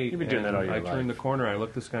 on 8. You've been doing and that all your I life. turned the corner. I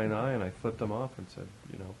looked this guy in the eye and I flipped him off and said,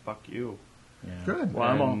 "Fuck you." Yeah. Good. Well,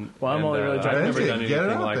 I'm only really I've trying never Get done it anything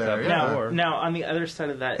out like there, that yeah. before. Now, on the other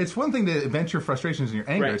side of that... It's one thing to vent your frustrations and your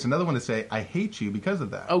anger. Right. It's another one to say, I hate you because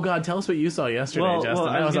of that. Oh, God, tell us what you saw yesterday, Justin. Well,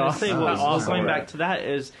 I That was going to awesome. say, That was awesome. going back to that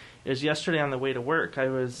is yesterday on the way to work, I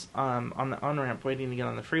was on the on-ramp waiting to get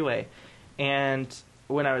on the freeway, and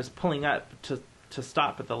when I was pulling up to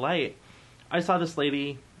stop at the light, I saw this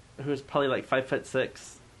lady who was probably like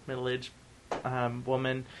 5'6", middle-aged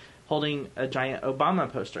woman, holding a giant Obama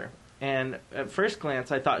poster. And at first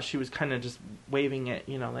glance, I thought she was kind of just waving it,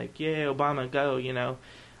 like, yay, Obama, go,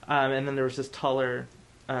 and then there was this taller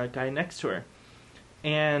guy next to her.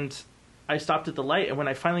 And I stopped at the light, and when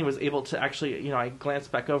I finally was able to actually, I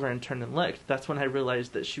glanced back over and turned and looked, that's when I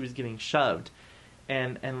realized that she was getting shoved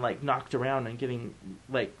and like, knocked around and getting,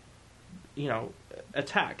 like,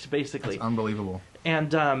 attacked, basically. It's unbelievable.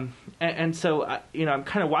 And so, I'm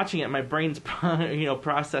kind of watching it, and my brain's,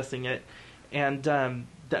 processing it. And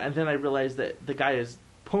then I realized that the guy is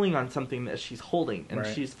pulling on something that she's holding, and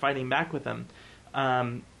Right. she's fighting back with him.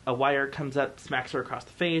 A wire comes up, smacks her across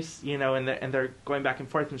the face, and they're going back and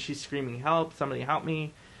forth, and she's screaming, "Help! Somebody help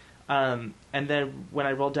me!" And then when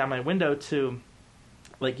I rolled down my window to,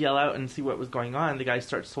 like, yell out and see what was going on, the guy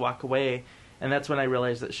starts to walk away, and that's when I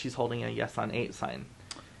realized that she's holding a Yes on 8 sign.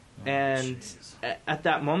 And at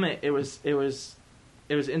that moment, it was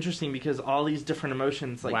interesting because all these different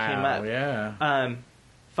emotions came up. Yeah.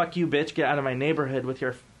 Fuck you, bitch! Get out of my neighborhood with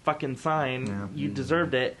your fucking sign. Yeah. You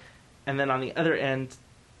deserved it. And then on the other end,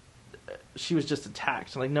 she was just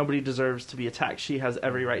attacked. Like, nobody deserves to be attacked. She has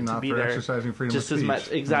every right Not to be for there, exercising freedom just of as speech.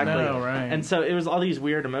 much. Exactly. No, right. And so it was all these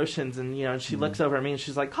weird emotions. And she looks over at me and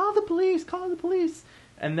she's like, "Call the police! Call the police!"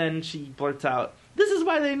 And then she blurts out, "This is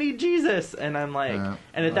why they need Jesus." And I'm like, Yeah.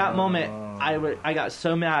 and at that moment, I got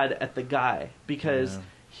so mad at the guy because Yeah.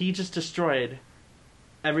 he just destroyed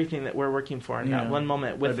everything that we're working for in that one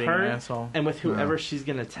moment By with being an her asshole. and with whoever Yeah. she's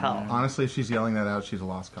going to tell. Honestly, if she's yelling that out, she's a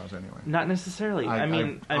lost cause anyway. Not necessarily. I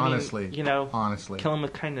mean, honestly, honestly, kill him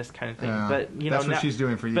with kindness kind of thing. Yeah. But that's what now, she's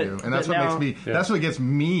doing for you, but- and that's but what now- makes me. That's what gets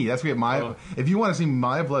me. That's what get my. If you want to see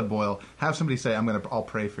my blood boil, have somebody say, "I'll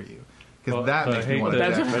pray for you," because that makes me want to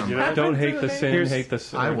That's deck what- somebody. Don't hate the sin, Here's- hate the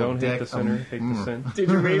sinner. I will Don't hate deck the sinner, them. hate the sin. Did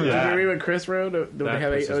you read what Chris wrote?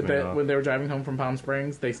 pisses me off. When they were driving home from Palm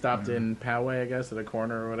Springs, they stopped in Poway, I guess, at a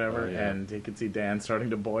corner or whatever, Oh, yeah. and he could see Dan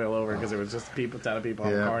starting to boil over because there was just a ton of people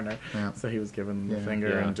on the Yeah. corner. Yeah. So he was giving the Yeah. finger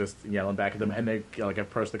Yeah. and just yelling back at them, and they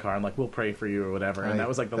approached the car and we'll pray for you or whatever, and Right. that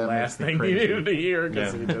was the That last makes me thing he crazy. needed to hear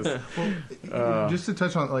because Yeah. he just Just to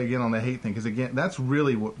touch on again on the hate thing, because again, that's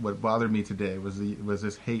really what bothered me today was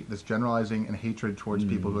this hate, this generalizing and hatred towards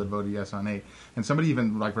people who had voted yes on 8. And somebody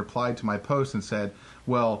even replied to my post and said,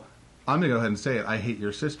 "Well, I'm going to go ahead and say it. I hate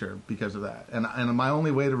your sister because of that." And my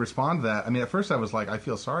only way to respond to that, I mean, at first I was like, "I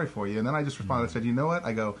feel sorry for you," and then I just responded and said, "You know what?"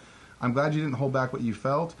 I go, "I'm glad you didn't hold back what you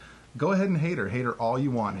felt. Go ahead and hate her all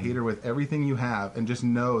you want, hate her with everything you have, and just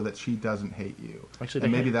know that she doesn't hate you. Actually,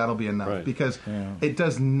 and they maybe had- that'll be enough Right. because it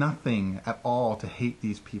does nothing at all to hate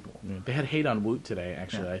these people." they had hate on Woot today.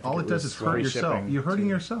 Actually, I think All it does was is hurt free yourself. shipping You're hurting to-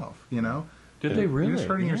 yourself, you know? Did they really? You're just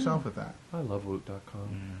hurting yourself with that. I love Woot.com.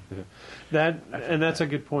 That's a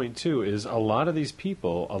good point too. Is a lot of these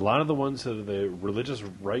people, a lot of the ones that are the religious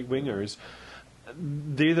right wingers,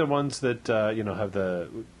 they're the ones that have the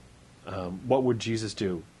 "What would Jesus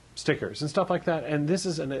do?" stickers and stuff like that. And this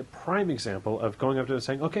is a prime example of going up to them and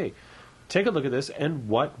saying, "Okay, take a look at this, and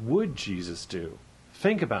what would Jesus do?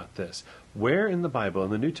 Think about this. Where in the Bible,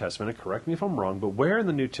 in the New Testament, and correct me if I'm wrong, but where in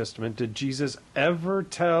the New Testament did Jesus ever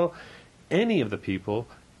tell any of the people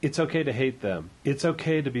it's okay to hate them? It's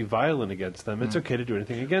okay to be violent against them. It's okay to do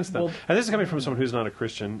anything against them." Well- and this is coming from someone who's not a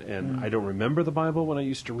Christian, and I don't remember the Bible when I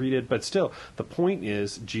used to read it, but still, the point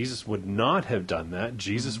is Jesus would not have done that.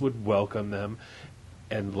 Jesus would welcome them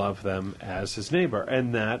and love them as his neighbor,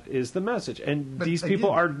 and that is the message. And But these again- people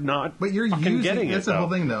are not But you're fucking using getting it. that's the whole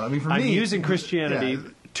though. thing, though. I mean, for I'm me, using Christianity yeah.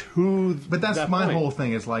 to But that's that my point. whole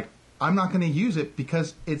thing. Is like I'm not going to use it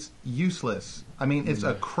because it's useless. I mean, it's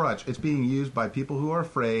a crutch. It's being used by people who are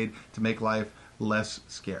afraid to make life less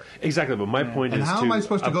scary. Exactly, but my point And is how am I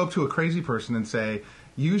supposed to go up to a crazy person and say,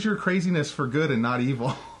 "Use your craziness for good and not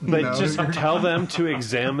evil"? You But know? just tell them to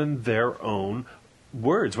examine their own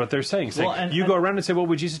words, what they're saying. Say, Well, and- you and- go around and say, "What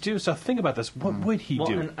would Jesus do?" So think about this. What would he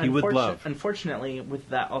do? and He would love. Unfortunately, with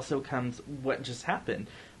that also comes what just happened,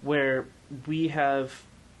 where we have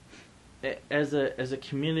as a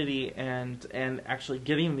community and actually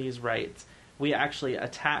getting these rights, we actually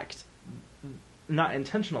attacked, not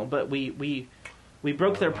intentional, but we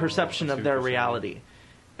broke their perception of their reality,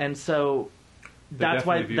 and so that's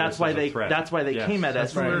why they Yes. came at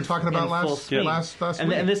us. That's what we were talking about last week.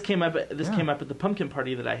 And this came up at the pumpkin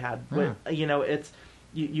party that I had. Yeah. You know, it's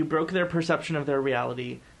you broke their perception of their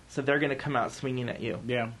reality, so they're going to come out swinging at you.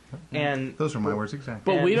 Yeah. And Those are my words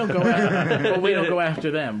exactly. But we don't go after, but we don't go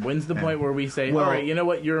after them. When's the point where we say, Well, all right, you know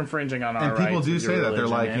what, you're infringing on our And rights. people do with your say that. They're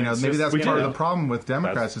religion, like, and it's maybe just, that's part of know, the problem with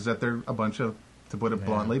Democrats is that they're a bunch of, to put it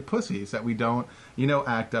bluntly, pussies, that we don't,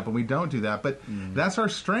 act up and we don't do that. But that's our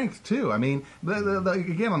strength, too. I mean,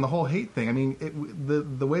 again, on the whole hate thing, I mean,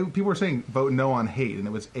 the way people were saying vote no on hate, and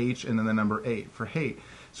it was H and then the number 8 for hate.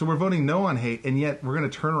 So we're voting no on hate, and yet we're going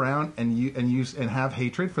to turn around and use and have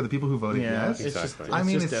hatred for the people who voted yes. It's Exactly. just, I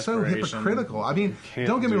mean, just it's so desperation. hypocritical. I mean, can't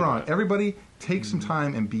don't get me do wrong. that. Everybody take some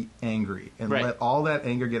time and be angry and Right. let all that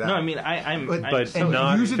anger get out. no, I mean, I'm But so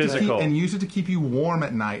not use it physical. use it to keep you warm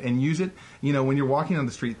at night, and use it, when you're walking on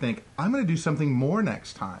the street. Think, I'm going to do something more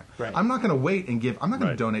next time. Right. I'm not going to wait and give. I'm not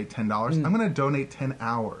going Right. to donate $10. I'm going to donate 10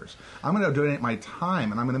 hours. I'm going to donate my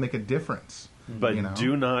time, and I'm going to make a difference. But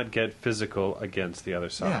do not get physical against the other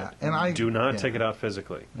side. Yeah, and I- do not yeah. take it out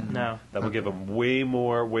physically. no. That will give them way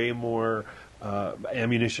more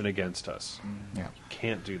ammunition against us. Yeah.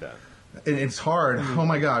 Can't do that. It's hard. Oh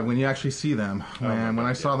my God! When you actually see them, man. When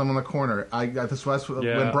I saw them on the corner, when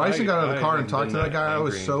Bryson got out of the car and talked to that guy, I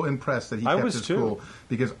was so impressed that he kept was his too. cool,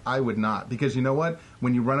 because I would not. Because you know what?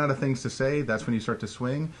 When you run out of things to say, that's when you start to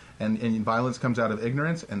swing, and violence comes out of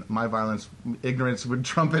ignorance. And my ignorance would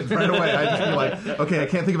trump it right away. I'd just be like, okay, I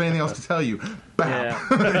can't think of anything else to tell you. Bam.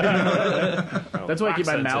 That's why I keep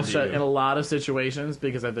my Rock mouth sense shut into in a you. lot of situations,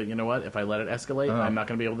 because I think, you know what, if I let it escalate, I'm not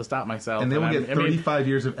going to be able to stop myself. And they will I'm- get I mean, 35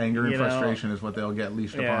 years of anger and you know, frustration is what they'll get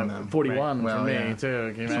leashed upon them. 41 Well, for me, yeah.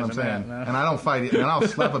 too. Can you That's what I'm imagine saying. that? And I don't fight it. And I'll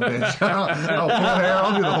slap a bitch. I'll pull hair.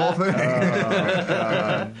 I'll do the whole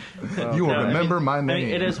thing. You will No, remember my I name.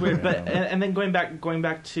 mean, it is weird, but and then going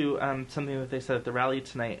back to something that they said at the rally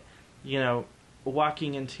tonight.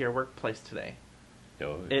 Walking into your workplace today,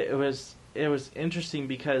 it was interesting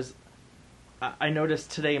because I noticed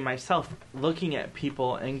today myself looking at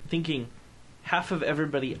people and thinking half of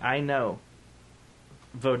everybody I know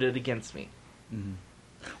voted against me.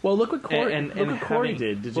 Well, look what Corey, And look what Corey having-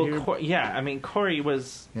 did. Did well, you hear? yeah, I mean, Corey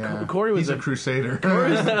was. Yeah. Corey was He's a a- crusader.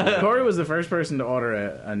 Corey was the first person to order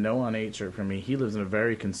a No on 8 shirt from me. He lives in a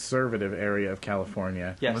very conservative area of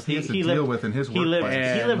California. Yes, What he has to deal with in his he lived.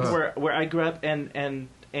 workplace. He lived Ugh. where I grew up, and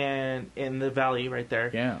in the valley right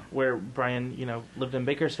there. Yeah. Where Brian, lived in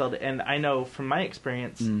Bakersfield, and I know from my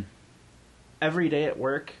experience, every day at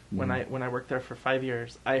work when I worked there for 5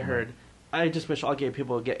 years, I heard, I just wish all gay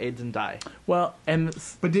people would get AIDS and die. Well, and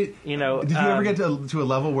But did you ever get to a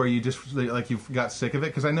level where you just like you got sick of it?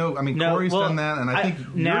 Because I know, Corey's done that, and I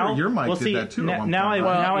think your Mike did that too. At one now point,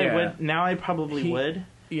 I right? now I probably would.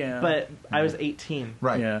 yeah. But I was 18.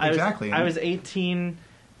 Right, Yeah. exactly. I was 18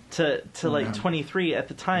 to like 23 at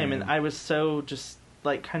the time, and I was so just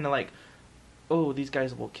like kind of like, oh, these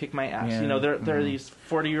guys will kick my ass. Yeah. They're these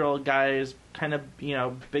 40-year-old guys, kind of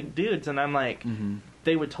big dudes, and I'm like,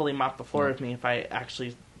 they would totally mop the floor with me if I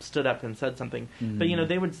actually stood up and said something. But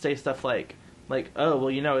they would say stuff like, oh,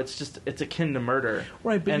 well, it's akin to murder,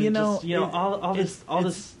 Right, but and all this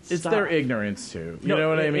it's stuff. their ignorance too. You No, know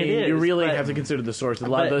what I it mean? is, you really but- have to consider the source of a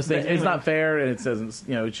lot of but- those things. but It's anyway. not fair, and it doesn't.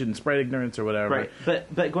 It shouldn't spread ignorance or whatever. Right,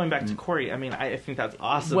 but going back to Corey, I mean, I think that's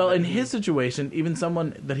awesome. Well, that in he- his situation, even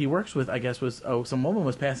someone that he works with, I guess, some woman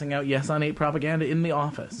was passing out Yes on 8 propaganda in the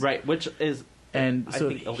office. right, which is And I so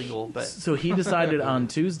think illegal, but so he decided on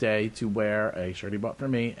Tuesday to wear a shirt he bought for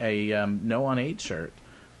me, a No on 8 shirt,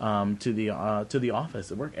 to the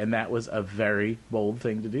office at work, and that was a very bold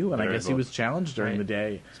thing to do. And I Very guess he bold. was challenged during Right. the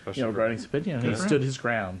day, Especially regarding his opinion. And he Good for stood him. his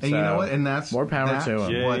ground. And so you know what? And that's more power that's to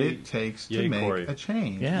him. what Yay. it takes to Yay, make Corey. a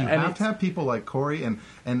change. Yeah, you and have to have people like Corey and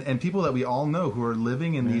people that we all know who are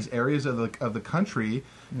living in these areas of the country.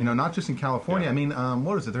 Not just in California. Yeah. I mean,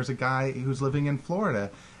 what is it? There's a guy who's living in Florida.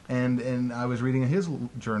 And I was reading his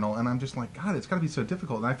journal, and I'm just like, God, it's got to be so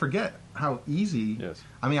difficult. And I forget how easy. Yes.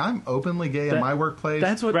 I mean, I'm openly gay in That- my workplace.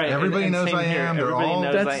 that's what- Right. Everybody and knows same I here. am. They're Everybody all.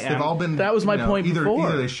 knows I That's- am. They've all been. That was my point either, before.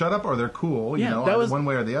 Either they shut up or they're cool. Yeah, that was- one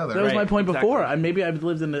way or the other. That was my Right, point before. exactly. Maybe I've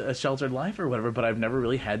lived in a sheltered life or whatever, but I've never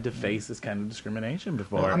really had to face this kind of discrimination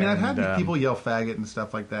before. Well, I mean, I've had And, people yell faggot and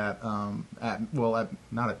stuff like that.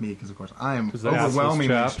 Not at me, because of course I am 'Cause that's overwhelmingly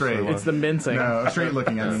chaps or straight. what? it's the mincing. No, straight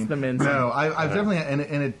looking. I It's mean, the mincing. no, I've definitely, and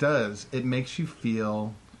it does. It makes you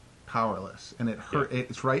feel powerless, and it hurt.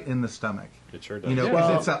 It's right in the stomach. It sure does. You know, Well-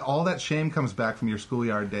 'cause it's that, all that shame comes back from your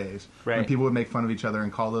schoolyard days when Right. people would make fun of each other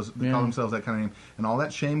and call themselves that kind of name, and all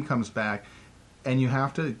that shame comes back, and you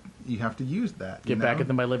have to use that. Get back at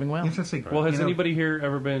them by living well. You have to say, Well, has you know, anybody here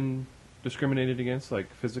ever been discriminated against,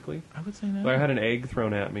 like physically? I would say no. Like, I had an egg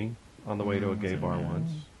thrown at me on the way to a gay bar once.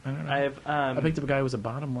 I don't know. I've I picked up a guy who was a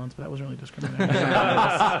bottom once, but that wasn't really discriminating.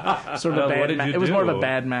 Sort of Well, a what bad did match. you It was more of a do?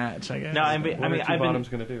 bad match, I guess. no, I What mean, are two I've bottoms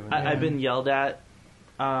been going to do? I've been yelled at,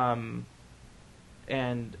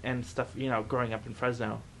 and stuff. You know, growing up in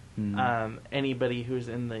Fresno, anybody who's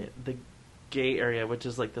in the gay area, which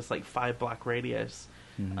is like this 5-block radius.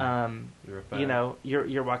 You're a fag. You know,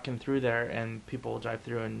 you're walking through there, and people will drive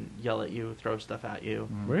through and yell at you, throw stuff at you,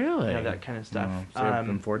 Really? you know, that kind of stuff. Oh, so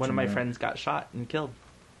unfortunate. One of my friends got shot and killed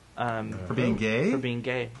for being gay. for being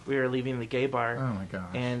gay. We were leaving the gay bar, Oh my gosh.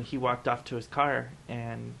 and he walked off to his car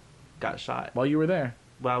and got shot. While you were there.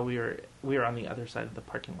 Well, we were on the other side of the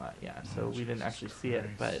parking lot, yeah. So we didn't actually see it,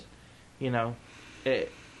 but you know,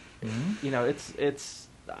 you know, it's.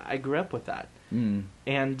 I grew up with that,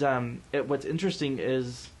 and what's interesting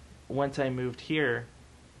is once I moved here,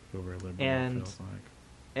 and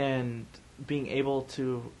and being able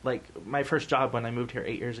to my first job when I moved here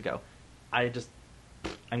 8 years ago,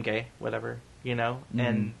 I'm gay, whatever, you know,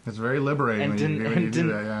 and It's very liberating when you do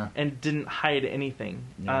that. Yeah. and didn't hide anything.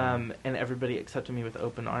 Yeah. And everybody accepted me with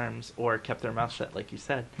open arms or kept their mouth shut, like you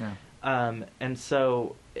said. Yeah. And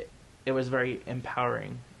so it was very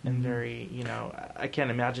empowering and very, you know, I can't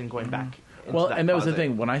imagine going back. Into Well, that and that was the closet.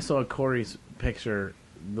 thing. When I saw Corey's picture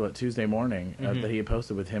Tuesday morning that he had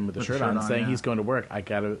posted with him with the shirt on, saying yeah. he's going to work, I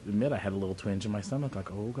got to admit I had a little twinge in my stomach,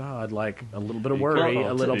 like, oh God, like a little bit of Be worry,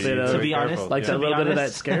 careful a little to bit be- of to be honest, like to a be little bit of that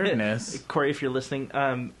honest, scaredness. Corey, if you're listening,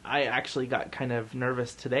 I actually got kind of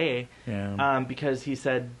nervous today Yeah. because he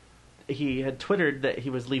said he had twittered that he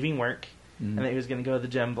was leaving work and that he was going to go to the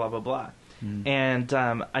gym, blah, blah, blah. And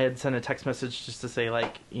I had sent a text message just to say,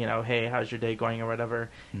 like, you know, hey, how's your day going or whatever.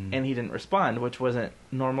 And he didn't respond, which wasn't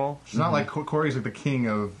normal. It's not like Corey's like the king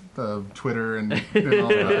of Twitter and all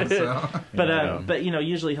that. So. But you know,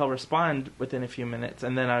 usually he'll respond within a few minutes,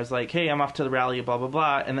 and then I was like, "Hey, I'm off to the rally, blah blah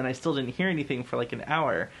blah," and then I still didn't hear anything for like an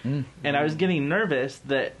hour, and I was getting nervous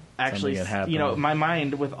that actually, Something had you know, happened. my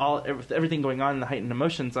mind with everything going on, the heightened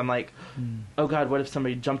emotions, I'm like, "Oh God, what if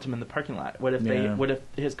somebody jumped him in the parking lot? What if what if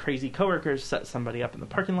his crazy coworkers set somebody up in the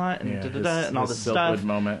parking lot and and all this Silkwood stuff?"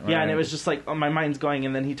 moment, Yeah, and right. it was just like, oh, my mind's going,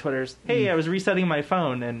 and then he twitters, "Hey, I was resetting my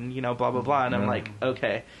phone," and you know, blah blah blah, and I'm like,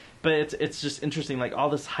 okay. But it's just interesting, like all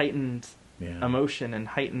this heightened emotion and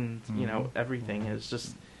heightened, you know, everything is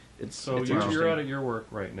just So it's you're interesting. out at your work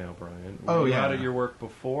right now, Brian. Oh, Were you yeah. out at your work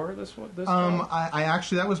before this one? This job? I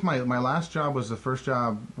actually, that was my last job was the first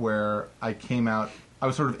job where I came out. I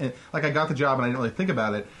was sort of like, I got the job and I didn't really think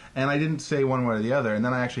about it, and I didn't say one way or the other. And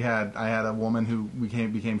then I had a woman who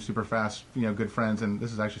became super fast, you know, good friends. And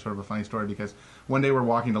this is actually sort of a funny story because one day we're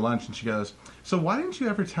walking to lunch and she goes, "So why didn't you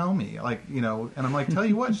ever tell me?" Like, you know, and I'm like, "Tell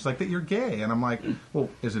you what?" She's like, "That you're gay." And I'm like, "Well,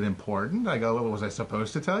 is it important?" I go, "Well, was I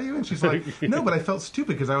supposed to tell you?" And she's like, "No, but I felt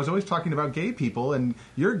stupid because I was always talking about gay people and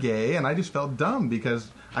you're gay, and I just felt dumb because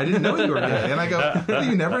I didn't know you were gay." And I go, "Well,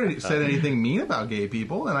 you never said anything mean about gay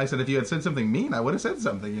people." And I said, "If you had said something mean, I would have said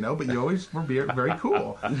something, you know, but you always were very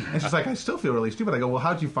cool." And she's like, "I still feel really stupid." I go, "Well,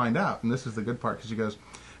 how'd you find out?" And this is the good part, because she goes,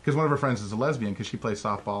 because one of her friends is a lesbian, because she plays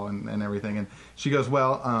softball and everything. And she goes,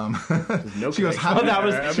 "Well," she goes, "How?" Oh, that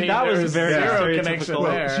was very zero connection stereotypical.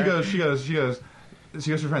 there. Well, she goes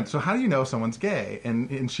to her friend, "So how do you know someone's gay?"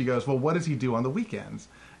 And she goes, "Well, what does he do on the weekends?"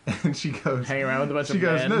 And she goes, Hang around with a bunch she of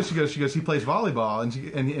goes, men? "No," she goes, "He plays volleyball."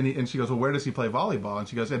 And she goes, "Well, where does he play volleyball?" And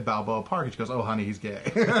she goes, "At Balboa Park." And she goes, "Oh, honey, he's gay."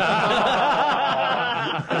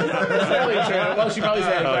 That's really true. Well, she probably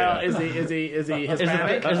said, "Well, is he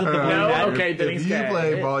Hispanic?" Is it the No, brunette? okay, then If he's you gay.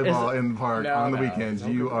 play volleyball in the park No, on the no, weekends,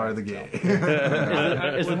 don't you go are back. the gay. Is What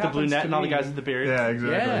it the happens brunette to and all the me- guys with the beard? Yeah,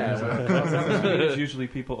 exactly. Yeah. So- What happens to me is usually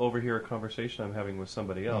people overhear a conversation I'm having with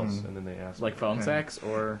somebody else, and then they ask, Like phone sex,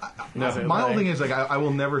 or My whole thing is like I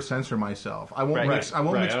will never censor myself. I won't Right. mix. I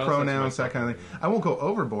won't Right. mix I don't pronouns, censor that kind of thing. I won't go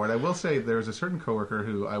overboard. I will say there's a certain coworker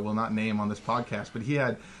who I will not name on this podcast, but he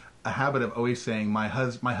had a habit of always saying my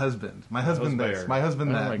husband this, my husband that, my my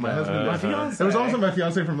husband God. that. My fiancé. It was also my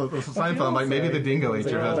fiance from the Seinfeld. I'm like, maybe the dingo ate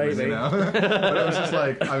your Oh, husband, baby. you know. But it was just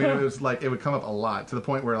like, I mean, it was like it would come up a lot to the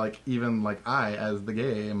point where like even like I as the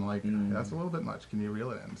gay am like, that's a little bit much. Can you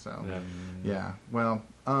reel it in? So yeah. Well,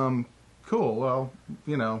 cool. Well,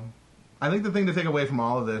 you know, I think the thing to take away from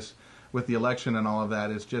all of this with the election and all of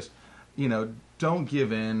that is just, you know, don't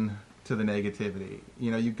give in to the negativity. You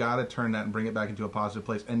know, you got to turn that and bring it back into a positive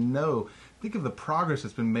place. And think of the progress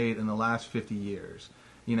that's been made in the last 50 years.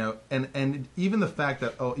 You know, and even the fact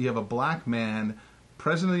that you have a black man,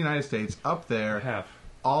 president of the United States, up there,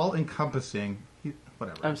 all encompassing.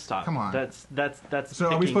 Whatever. Stop. Come on. That's. So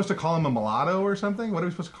are we supposed to call him a mulatto or something? What are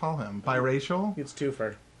we supposed to call him? Biracial? It's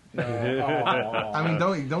twofer. No. I mean,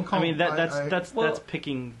 don't call. I mean, that's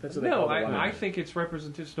picking. That's what they No, call the women. I think it's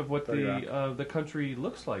representation of what the country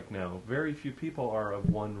looks like now. Very few people are of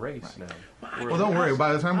one race now. Well, don't worry.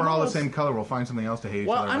 By the time we're all the same color, we'll find something else to hate each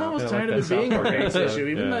other I'm about. almost tired of it being a race issue.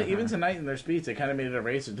 Even tonight in their speech, they kind of made it a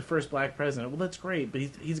race. The first black president. Well, that's great, but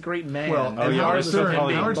he's a great man. Well, and Howard Stern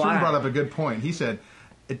black. brought up a good point. He said,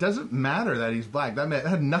 it doesn't matter that he's black. That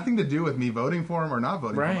had nothing to do with me voting for him or not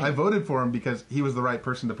voting for him. I voted for him because he was the right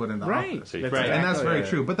person to put into office. Right. And that's very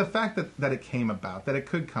true. But the fact that it came about, that it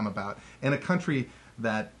could come about in a country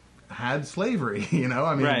that had slavery, you know,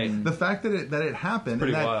 I mean, the fact that it happened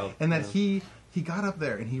and that he got up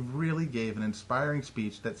there and he really gave an inspiring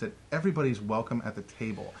speech that said everybody's welcome at the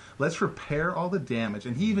table. Let's repair all the damage.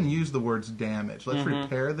 And he even used the words damage. Let's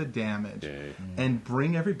repair the damage and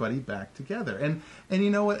bring everybody back together. And you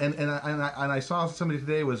know what? And I saw somebody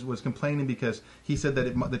today was complaining because he said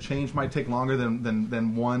that the change might take longer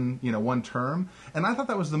than one term. And I thought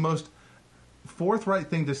that was the most forthright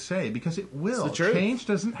thing to say because it will. Change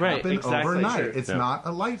doesn't happen overnight. It's not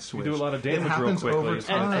a light switch. You do a lot of damage it happens real quickly. over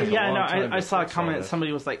time. I saw a comment.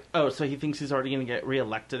 Somebody was like, "Oh, so he thinks he's already going to get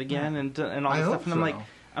reelected again and all this stuff." And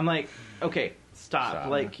I'm like, okay,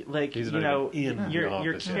 stop. Like you know,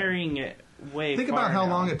 you're carrying it way. Think about how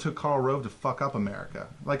long it took Karl Rove to fuck up America.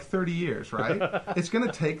 Like 30 years, right? It's going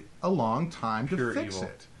to take a long time to fix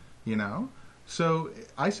it. You know. So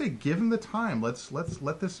I say, give him the time. Let's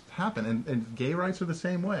let this happen. And gay rights are the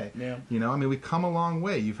same way. Yeah. You know, I mean, we've come a long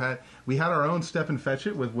way. We had our own Step and Fetch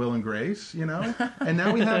It with Will and Grace. You know, and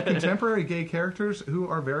now we have contemporary gay characters who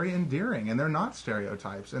are very endearing, and they're not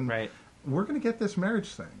stereotypes. And we're going to get this marriage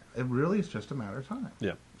thing. It really is just a matter of time.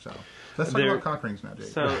 Yeah. So let's talk about cock rings now, Jake.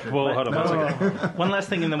 So, hold on. One last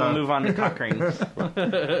thing, and then we'll move on to cock rings.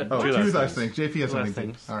 Two last things. JP has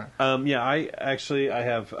something. All right. I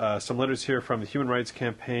have some letters here from the Human Rights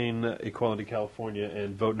Campaign, Equality California,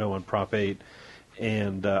 and Vote No on Prop 8.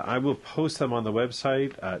 And I will post them on the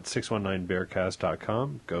website at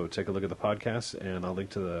 619bearcast.com. Go take a look at the podcast, and I'll link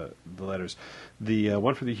to the letters. The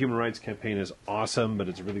one for the Human Rights Campaign is awesome, but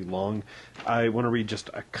it's really long. I want to read just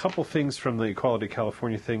a couple things from the Equality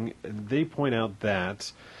California thing. They point out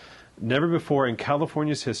that never before in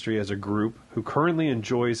California's history has a group who currently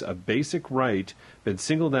enjoys a basic right been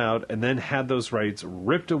singled out and then had those rights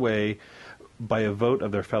ripped away by a vote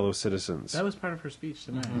of their fellow citizens. That was part of her speech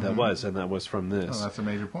tonight. That was from this. Oh, that's a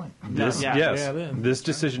major point. This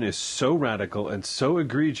decision is so radical and so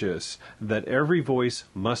egregious that every voice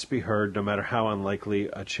must be heard, no matter how unlikely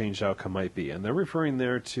a changed outcome might be. And they're referring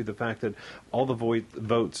there to the fact that all the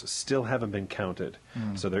votes still haven't been counted.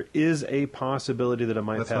 So there is a possibility that it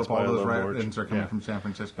might pass by a little more. Let's hope all those write-ins are coming from San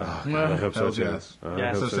Francisco. I hope so too.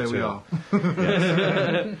 So say we all.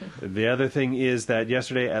 The other thing is that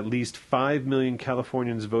yesterday at least 5 million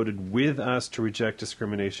Californians voted with us to reject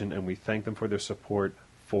discrimination, and we thank them for their support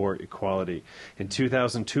for equality. In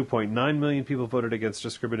 2000, 2.9 million people voted against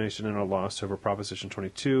discrimination in our loss over Proposition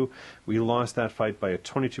 22. We lost that fight by a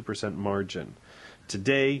 22% margin.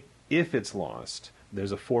 Today, if it's lost,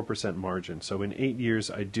 there's a 4% margin. So in 8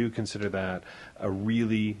 years, I do consider that a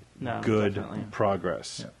really good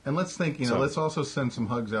progress. Yeah. And let's think, let's also send some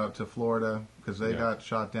hugs out to Florida because they got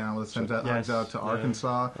shot down. Let's send hugs out to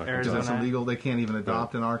Arkansas because it's illegal. They can't even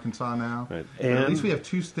adopt in Arkansas now. Right. And at least we have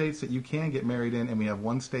 2 states that you can get married in, and we have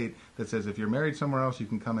 1 state that says if you're married somewhere else, you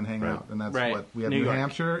can come and hang out. And that's what we have. New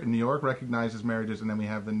Hampshire, and New York recognizes marriages, and then we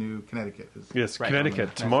have the new Connecticut. Yes,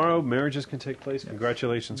 Connecticut. Tomorrow, marriages can take place.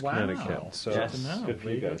 Congratulations, Connecticut. So good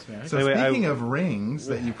for you guys. So anyway, speaking of rings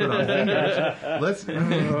that you put on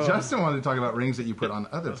fingers, Justin wanted to talk about rings that you put on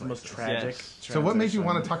other places. Most tragic. So what made you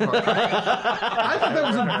want to talk about? I thought that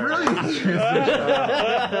was a brilliant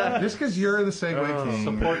transition. Just because you're the segue king.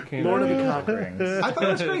 Support king. Lord of the cock rings. I thought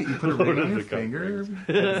it was great. You put a ring on your finger.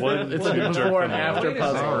 It's a before and after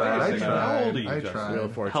puzzle. All right, How old are you, I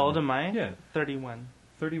Justin? tried. How old am I? Yeah. 31.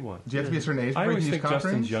 31. Do you have to be a certain age I before you always can use think cock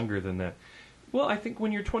Justin's rings? younger than that. Well, I think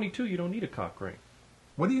when you're 22, you don't need a cock ring.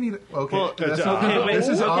 What do you need? Okay, Well, this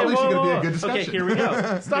is whoa, obviously going to be a whoa. good discussion. Okay, here we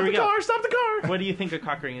go. Stop the car! Stop the car! What do you think a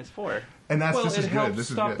cock ring is for? And Well, this it is helps good. This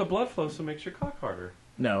is stop good. the blood flow, so it makes your cock harder.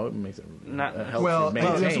 No, it makes it Not- helps Well, you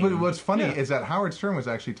maintain. what's funny is that Howard Stern was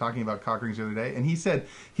actually talking about cock rings the other day, and he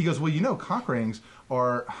goes, well, cock rings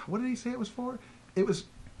are, what did he say it was for? It was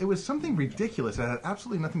something ridiculous that had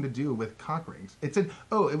absolutely nothing to do with cock rings. It said,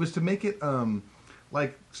 it was to make it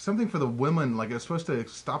like something for the women. Like it was supposed to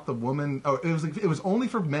stop the woman. Oh, it was only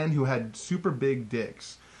for men who had super big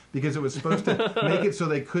dicks because it was supposed to make it so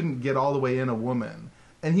they couldn't get all the way in a woman.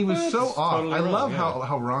 And he was so off. totally I wrong, love yeah.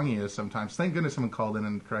 how wrong he is sometimes. Thank goodness someone called in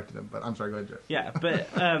and corrected him. But I'm sorry, go ahead, Jeff. Yeah, but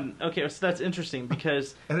okay, so that's interesting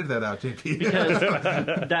because Edit that out,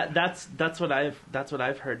 JP. because that's what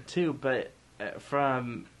I've heard too. But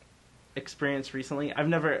from experience recently, I've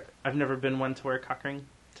never been one to wear a cock ring,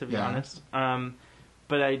 to be Yeah. honest.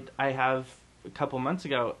 But I have a couple months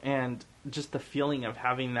ago, and just the feeling of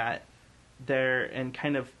having that there and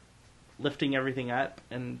kind of lifting everything up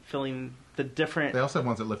and feeling the different. They also have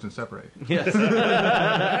ones that lift and separate. Yes. Well,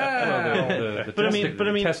 the But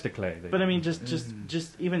I mean- testicle. But I mean, just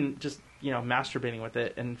even masturbating with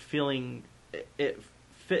it and feeling it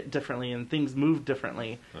fit differently and things move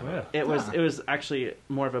differently. Yeah. It was actually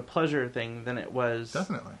more of a pleasure thing than it was.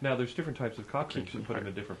 Definitely. Now, there's different types of cock rings. You put them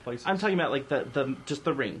in different places. I'm talking about like the just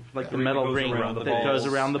the ring, like the ring that metal goes ring around that the goes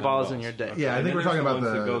balls around the and balls the in your balls. dick. Yeah, I And think then we're talking there's about the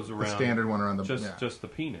ones that the goes around standard one around the just the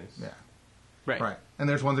penis. yeah. Right. And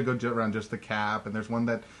there's ones that go around just the cap, and there's one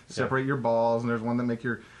that separate your balls, and there's one that make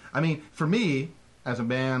your. I mean, for me, as a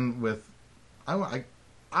man with,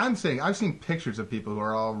 I'm saying I've seen pictures of people who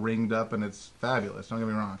are all ringed up, and it's fabulous. Don't get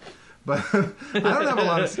me wrong, but I don't have a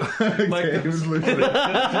lot of. Like Gabe's losing it.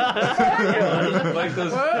 Like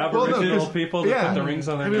those Aboriginal people that yeah. put the rings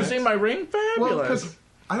on their Have you necks. seen my ring? Well, Fabulous. because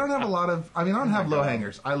I don't have a lot of. I mean, I don't have low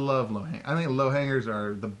hangers. I love low hangers. I think low hangers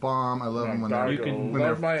are the bomb. I love them when they're You can- when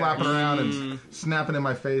they're Love my- flapping around and snapping in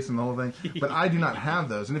my face and the whole thing. But I do not have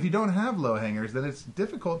those. And if you don't have low hangers, then it's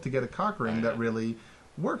difficult to get a cock ring that really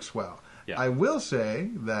works well. Yeah. I will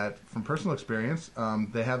say that from personal experience,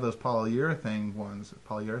 they have those polyurethane ones.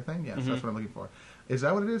 Polyurethane, yes, that's what I'm looking for. Is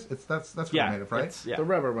that what it is? That's what Yeah. they're made of, right? it's- yeah. The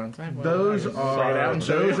rubber ones. I have one. Those I can slide out and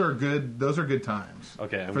show those you. are good. Those are good times.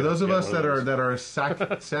 Okay, I'm For gonna those of get us one of that are those.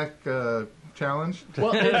 sec challenge,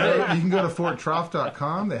 Well, you can go to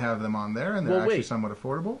forttrough.com. They have them on there, and they're Well, actually wait. somewhat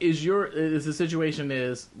affordable. is the situation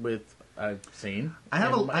is with I've seen. I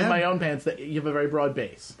have in my own pants that you have a very broad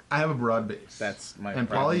base. I have a broad base. That's my and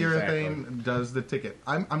problem, polyurethane exactly. does the ticket.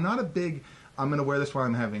 I'm not a big. I'm going to wear this while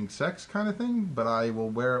I'm having sex kind of thing, but I will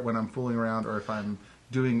wear it when I'm fooling around or if I'm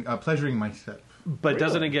doing pleasuring myself. But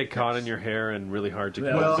doesn't it get caught in your hair and really hard to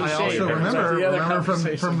Yeah. go? Well, it's a I shame. also That's remember the other from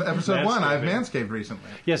conversation. episode 1, I've Manscaping. manscaped recently.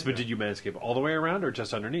 Yes, but did you manscape all the way around or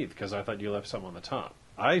just underneath? Because I thought you left some on the top.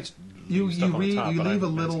 You leave stuff on the top, but leave I a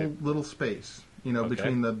manscape. little space, Okay.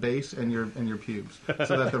 between the base and your pubes,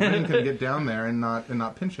 so that the ring can get down there and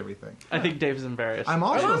not pinch everything. I think Dave's embarrassed. I'm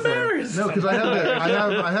also I'm embarrassed. No, because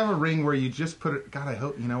I have a ring where you just put it. God, I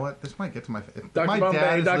hope you know what this might get to my. If Dr. my Bombay,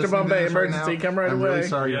 dad is Dr. listening to Bombay, this right emergency, now, come right I'm away. really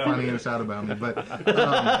sorry Yeah. you're finding this out about me, but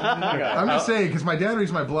I'm just saying because my dad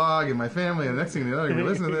reads my blog and my family, and the next thing you know, you're gonna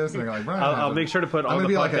listen to this and they're like, Brian, I'll make sure to put I'm on gonna the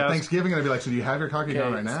be like at podcast. Thanksgiving, and I'll be like, so do you have your cocky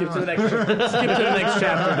going right now? Skip to the next. Skip to the next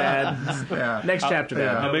chapter, Dad. Yeah. Next chapter, Dad.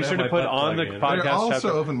 yeah. I'll make sure to My put butt on the plug in. podcast They're also chapter.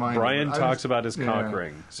 open-minded. Brian I talks just- about his cock yeah.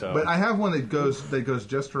 ring. So, But I have one that goes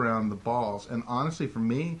just around the balls, and honestly, for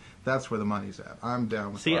me, that's where the money's at. I'm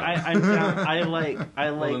down with See, that. I'm down. I like.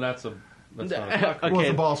 Well, then that's not a cock ring. Okay, Well, it's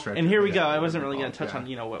a ball stretcher. and here we go. Yeah. I wasn't really going to touch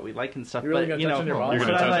Yeah. on what we like and stuff, You're really but gonna touch on your balls? You're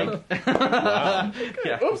but gonna I touch like.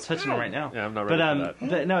 Yeah, I'm touching them right now. yeah, I'm not But ready for that.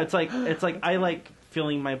 but no, it's like I like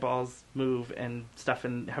feeling my balls move and stuff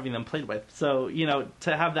and having them played with. So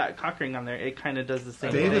to have that cock ring on there, it kind of does the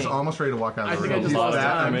same Dave thing. is almost ready to walk out I of the think I room. just He's lost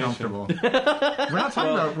that time. uncomfortable. We're not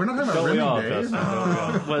talking about Don't we all, rimming, Dave. Dustin? Don't we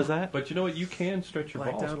all? What is that? But you know what? You can stretch your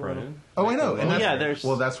Blacked balls, out a little. Brian. Oh, I know. And Well, that's, yeah, there's-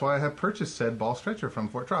 well, that's why I have purchased said ball stretcher from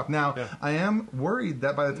Fort Trop. Now, I am worried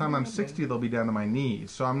that by the time I'm 60, they'll be down to my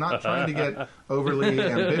knees. So I'm not trying to get overly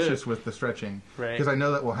ambitious with the stretching Right. because I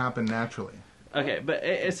know that will happen naturally. Okay, but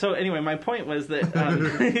so anyway, my point was that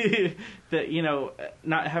that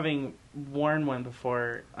not having worn one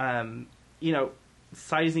before,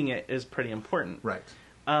 sizing it is pretty important. Right.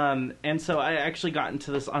 And so I actually got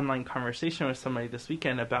into this online conversation with somebody this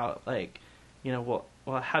weekend about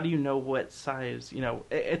well, how do you know what size?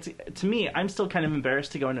 It's to me, I'm still kind of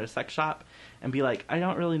embarrassed to go into a sex shop and be like, I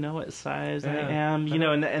don't really know what size I Yeah. am,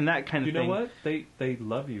 and that kind of You thing. know what? They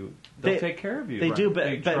love you. They'll They- take care of you. they do, but-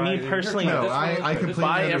 They but try- me here, personally- try No, this I one. completely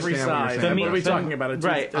Buy every understand what size. you're saying. me- What are we talking about? It's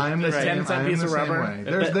Right. I'm the It's 10 same. cent I'm piece the of same rubber. way.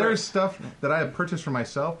 There's stuff that I have purchased for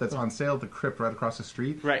myself that's on sale at the Crypt right across the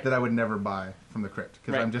street Right. that I would never buy from the Crypt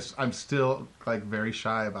because Right. I'm still like very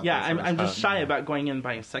shy about. Yeah, that I'm sort of just stuff. shy about going in and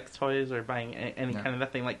buying sex toys or buying any Yeah. kind of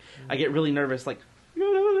that thing. Like, I get really nervous. Like,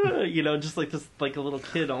 just like this, like a little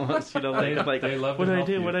kid almost, like They love what to do I help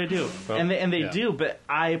do? you. What do I do? Well, And they yeah. do, but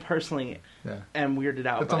I personally am weirded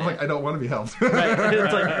out. It's by almost it. like I don't want to be helped. Right.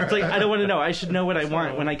 It's like I don't want to know. I should know what I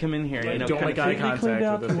want when I come in here. Don't kind make of eye thing.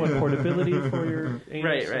 contact with You them. want portability for your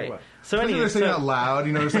anus or Right. what? So Especially anyway, they're saying so, out loud.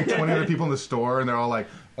 There's like 20 other people in the store, and they're all like,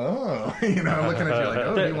 "Oh," looking at you like,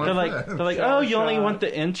 "Oh, do you want they're this?" like, oh, you only want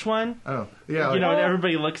the inch one? "Oh, yeah." And Like,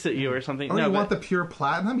 everybody looks at you or something. "Oh, no, you but, want the pure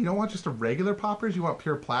platinum? You don't want just a regular poppers? You want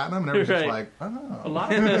pure platinum?" And everybody's Right. just like, A "Oh."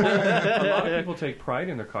 lot of people take pride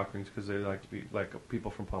in their cock rings because they like to be like people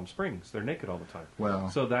from Palm Springs. They're naked all the time. Well.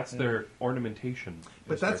 So that's their ornamentation.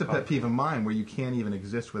 But is that's a their pet cock peeve of mine where you can't even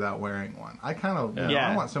exist without wearing one. I kind of, Yeah.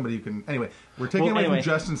 I want somebody who can. Anyway, we're taking away anyway. from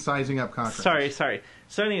Justin sizing up cock rings. Sorry.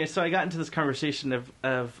 So anyway, so I got into this conversation of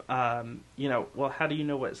well, how do you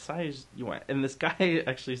know what size you want? And this guy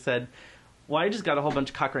actually said, well, I just got a whole bunch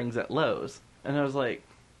of cock rings at Lowe's. And I was like,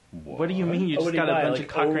 what do you mean you Oh, just what do you got a buy, bunch like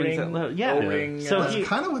of cock rings O-ring? at Lowe's? Yeah. O-ring, So That's he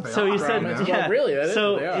kind of what they so are. he said, Well, yeah. really, that is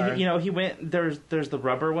so what they are. he went. There's the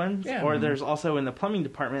rubber ones, Yeah. or there's also in the plumbing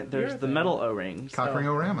department. There's the Urethane. metal O-rings. Cock ring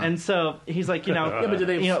orama. And so he's like, Yeah, but do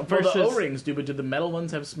they? versus Well, the O-rings do, but do the metal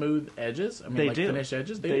ones have smooth edges? I mean, They like do. finished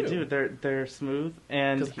edges. they do. They're smooth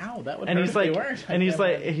and. 'Cause, ow, that would And hurt he's if they like, weren't. and he's Yeah,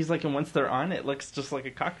 like, man. he's like, and once they're on, it looks just like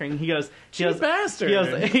a cock ring. He goes, Cheap bastard.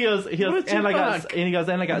 He goes, What a and I got, cheap and he goes,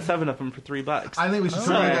 and I got 7 of them for $3. I think we should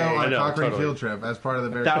totally go on I a know, cock ring totally. field trip as part of the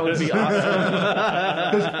Bearcast. That would be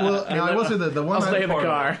awesome. Well, now, I will say that the one I'll stay in the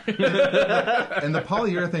car. and the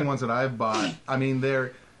polyurethane ones that I've bought, I mean,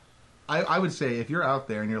 they're. I would say if you're out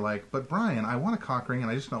there and you're like, but Brian, I want a cock ring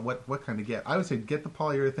and I just don't know what kind to get. I would say get the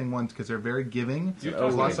polyurethane ones because they're very giving. You're There's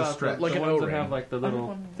talking lots of about stretch. the Like an ones that O-ring. have like the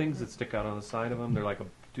little things that stick out on the side of them. They're like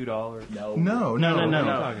 $2. No.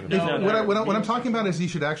 No. What I'm talking about is you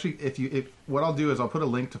should actually, if what I'll do is I'll put a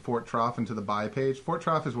link to Fort Trough into the buy page. Fort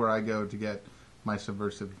Trough is where I go to get my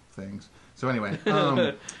subversive things. So anyway,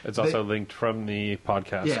 It's also linked from the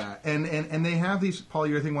podcast. yeah, and they have these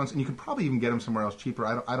polyurethane ones, and you can probably even get them somewhere else cheaper.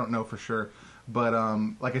 I don't know for sure, but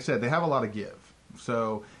like I said, they have a lot of give.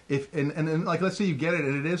 So if and like let's say you get it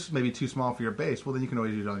and it is maybe too small for your base, well then you can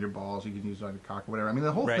always use it on your balls, you can use it on your cock or whatever. I mean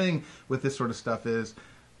the whole Right. thing with this sort of stuff is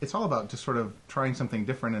it's all about just sort of trying something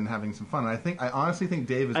different and having some fun. And I honestly think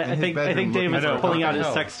Dave is in his bedroom. I think Dave is looking for a pulling cock out his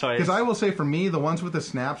ring. sex toys. Because I will say for me, the ones with the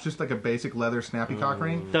snaps, just like a basic leather snappy cock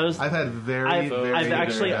ring, Those- I've had very, I've very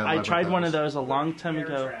actually bad I luck tried with one of those a long time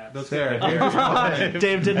ago. There,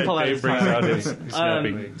 Dave did pull out Dave his brings toy. out his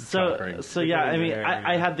snapping cock ring. So yeah, I mean,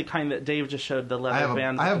 I had the kind that Dave just showed, the leather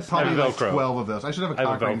band. I have probably like Velcro. 12 of those. I should have a I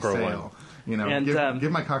have cock a ring Velcro sale. one. You know, And,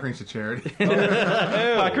 give my cock rings to charity.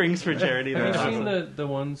 cock rings for charity. Have you That's seen awesome. the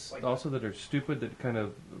ones also that are stupid that kind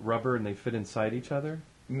of rubber and they fit inside each other?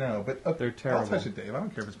 No, but They're I'll terrible. touch it, Dave. I don't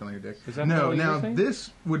care if it's been on your dick. Is that no, what you're now saying? this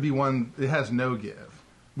would be one. It has no give.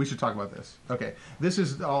 We should talk about this. Okay, this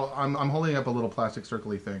is all. I'm holding up a little plastic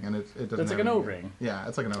circly thing, and it doesn't. That's like have an any O-ring. give. Yeah,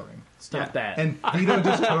 it's like an O-ring. Stop that. And Vito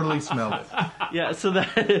just totally smelled it. Yeah. So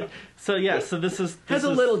this is has a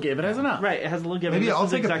little give. It has enough. right. It has a little give. Maybe and this I'll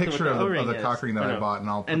is take exactly a picture what of the the O-ring cock is. ring that I I know. bought, and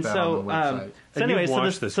I'll put And that so, on the website. And anyway, you've so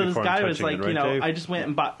watched this this before guy I'm was touching like, it, right, Dave? I just went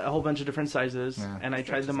and bought a whole bunch of different sizes, Yeah. and I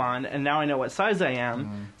tried them on, and now I know what size I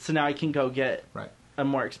am, so now I can go get Right. a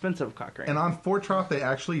more expensive cock ring. And on Fort Trough, they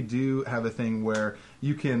actually do have a thing where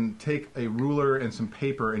you can take a ruler and some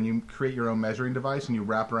paper and you create your own measuring device and you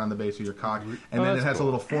wrap around the base of your cock. And then it that's has cool. a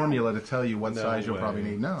little formula to tell you what No size you'll way. probably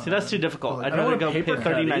need. No. See, that's too difficult. I'd I don't rather want go a pay paper cut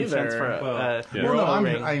 39 cents either. for a Well, yeah. Well, no,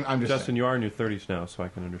 O-ring. I'm just Justin, saying. you are in your 30s now, so I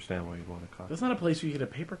can understand why you'd want a cock. That's not a place where you get a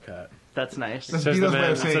paper cut. That's nice. That's Says the Vito's way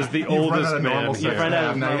man- of saying says the you've run oldest out of normal man sex here. You've run out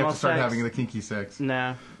of now you have normal to start sex. having the kinky sex.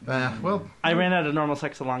 No, Well, I ran out of normal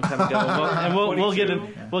sex a long time ago, and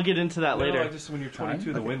we'll get into that No, later. I just when you're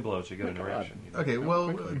 22, the wind blows, you get an erection. You know? okay. Well,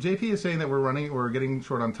 JP is saying that we're getting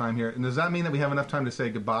short on time here. And does that mean that we have enough time to say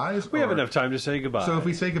goodbyes? We have or- enough time to say goodbye. So if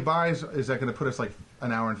we say goodbyes, is that going to put us like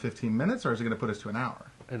an hour and 15 minutes, or is it going to put us to an hour?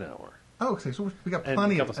 an hour. Oh, okay. So we got And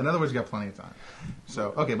plenty. couple In other words, we got plenty of time.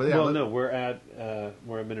 So okay, but yeah. Well, no, we're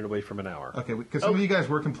a minute away from an hour. Okay, because some of you guys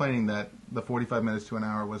were complaining that the 45 minutes to an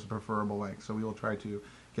hour was a preferable length, so we will try to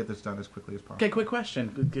get this done as quickly as possible. Okay, quick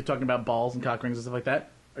question. You're talking about balls and cock rings and stuff like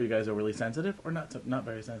that. Are you guys overly sensitive or not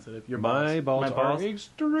very sensitive? Your My balls, My balls? are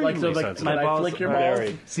extremely like sensitive. when My I balls flick your are balls.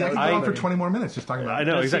 very- See, I that could would go on bother for me. 20 more minutes just talking about I it.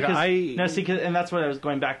 know No, see, exactly. 'cause- and that's what I was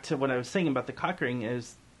going back to what I was saying about the cock ring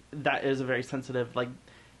is that is a very sensitive, like,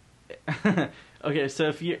 Okay, so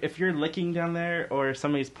if you're licking down there or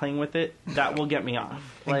somebody's playing with it, that will get me off.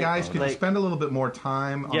 And guys, could you spend a little bit more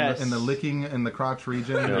time on in the licking in the crotch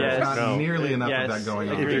region? There's not nearly enough of that going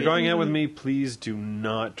on. If you're going out with me, please do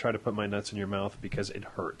not try to put my nuts in your mouth because it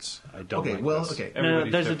hurts. I don't like this. No,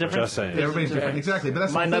 there's a difference. Just saying. Everybody's different. Exactly, but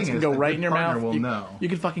that's My the nuts thing can is go right in your mouth. Will know. You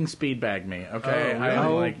can fucking speed bag me, okay?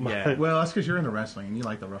 Oh, really? Yeah. Well, that's because you're into wrestling and you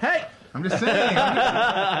like the rough. Hey! I'm just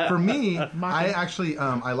saying. For me, I actually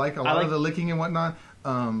I like a lot of the licking and whatnot.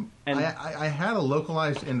 I had a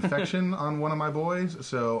localized infection on one of my boys,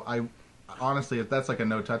 so I honestly, that's like a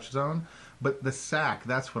no-touch zone. But the sack,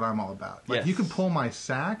 that's what I'm all about. Like, you can pull my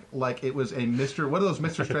sack like it was a Mr. What are those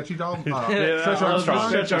Mr. Stretchy Doll? Stretch Armstrong.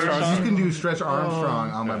 Stretch Armstrong. You can do Stretch Armstrong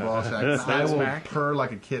on my ball sack. I will purr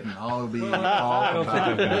like a kitten. I'll be all about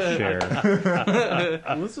I'm going to share.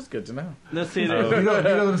 Well, this is good to know. No, see, You don't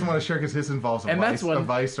want to share because this involves a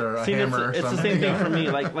vice or a hammer or it's something. the same thing for me.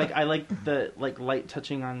 Like I like the light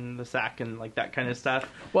touching on the sack and like that kind of stuff.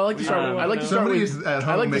 Well, I like to start. I like to start Somebody's with. at I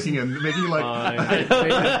home like making like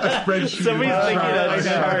a spreadsheet. Somebody's thinking that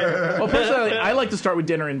chart. Well, personally, I like to start with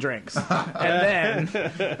dinner and drinks, and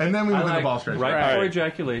then we move into ball stretch. Right before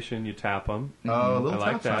ejaculation, you tap them. Oh, a little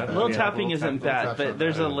I like tap that. shot. Little Yeah, tapping little isn't tap- bad, little tap but shot.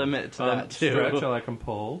 there's a limit to that too. Stretch, I like them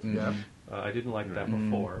pulled. Yeah. I didn't like that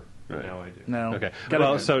before, but now I do. no. Okay. Gotta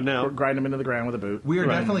Well, so now grind them into the ground with a boot. We are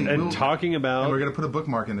definitely and talking and about we're going to put a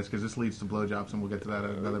bookmark in this because this leads to blowjobs, and we'll get to that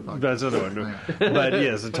at another podcast. that's another one. Yeah. But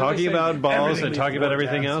yes, talking about balls Everything and talking leads about to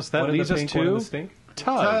everything orgasms. else, that One in the leads us pink, one in the to stink.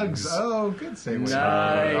 tugs. Oh, good segue. Nice. All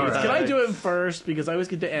right. Can I do it first because I always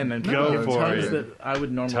get to end and Go give for tugs it. that I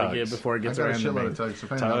would normally Tugs. give before it I gets got a around to shitload me. of tugs. So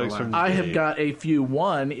Tugs from I have Dave. got a few.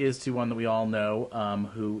 One is to one that we all know,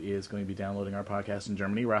 who is going to be downloading our podcast in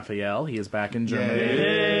Germany, Raphael. He is back in Germany.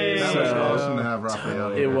 Yay. That was So- awesome to have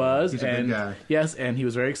Raphael. It here. was, He's a and good guy. yes, and he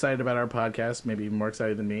was very excited about our podcast, maybe even more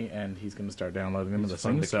excited than me, and he's going to start downloading them and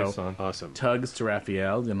Fun listening. to So, kiss on. Awesome. tugs to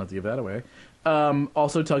Raphael. Didn't have to give that away.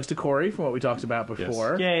 Also, tugs to Corey from what we talked about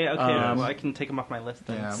before. Yay, okay, well, I can take them off my list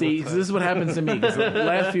then. Yeah. See, this is what happens to me. Because the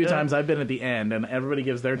last few times I've been at the end, and everybody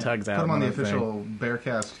gives their tugs out. Put him on the and everything. official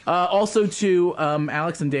Bearcast. Also to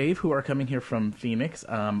Alex and Dave, who are coming here from Phoenix.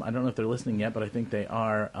 I don't know if they're listening yet, but I think they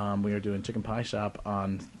are. We are doing Chicken Pie Shop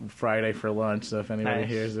on Friday for lunch, so if anybody Nice.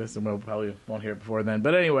 hears this, and we'll probably won't hear it before then.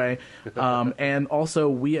 But anyway, and also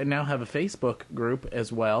we now have a Facebook group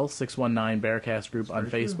as well, 619 Bearcast group on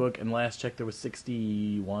Facebook, and last check there was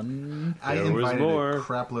 61. I There was invited more. a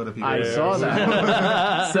crap load of people. I saw that. Pretty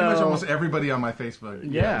much So almost everybody on my Facebook.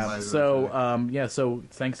 yeah, invited so us. so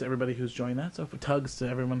thanks to everybody who's joined that so far. Tugs to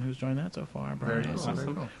everyone who's joined that so far. Very Brian. cool.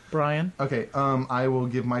 Very cool. Brian. Okay, I will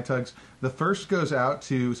give my tugs. The first goes out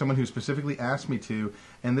to someone who specifically asked me to,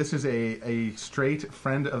 and this is a straight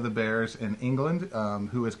friend of the Bears in England,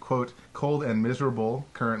 who is, quote, cold and miserable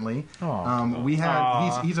currently.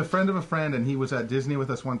 He's a friend of a friend, and he was at Disney with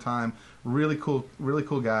us one time. Really cool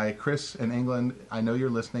guy. Chris in England, I know you're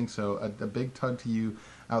listening, so a big tug to you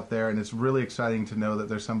out there, and it's really exciting to know that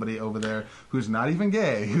there's somebody over there who's not even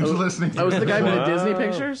gay who's listening to Oh, was the guy with the Wow. Disney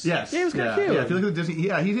pictures? Yes. Yeah, he was kind of cute. Yeah, if you look at the Disney,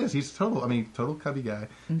 yeah, he is. He's total cubby guy,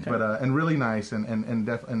 but and really nice and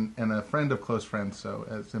a friend of close friends. So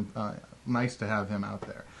it's nice to have him out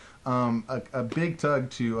there. A big tug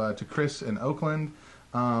to Chris in Oakland,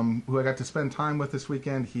 who I got to spend time with this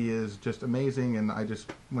weekend. He is just amazing, and I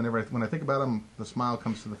just when I think about him, the smile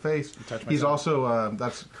comes to the face. He's also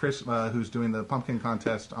that's Chris who's doing the pumpkin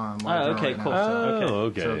contest on Live Journal okay, right now, cool. so-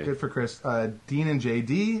 Okay. So good for Chris. Dean and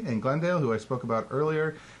JD in Glendale, who I spoke about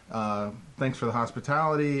earlier. Thanks for the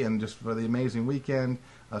hospitality and just for the amazing weekend.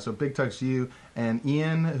 So big tugs to you. And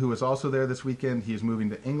Ian, who is also there this weekend, he's moving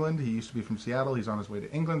to England. He used to be from Seattle. He's on his way to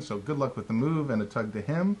England. So good luck with the move, and a tug to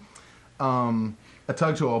him. A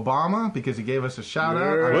tug to Obama because he gave us a shout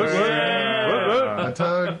out. A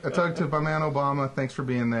tug to my man Obama. Thanks for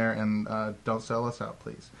being there, and don't sell us out,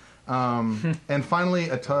 please. And finally,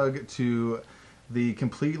 a tug to the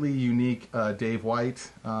completely unique Dave White.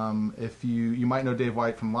 If you might know Dave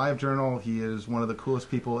White from LiveJournal, he is one of the coolest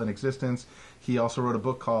people in existence. He also wrote a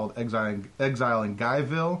book called Exile in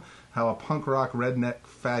Guyville, how a punk rock redneck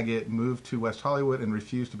faggot moved to West Hollywood and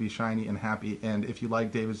refused to be shiny and happy. And if you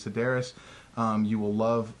like David Sedaris, you will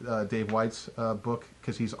love Dave White's book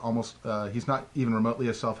because he's not even remotely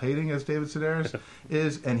as self-hating as David Sedaris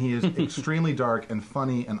is, and he is extremely dark and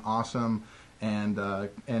funny and awesome. And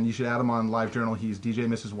you should add him on LiveJournal. He's DJ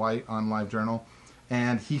Mrs. White on LiveJournal.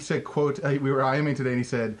 And he said, quote, we were IMing today, and he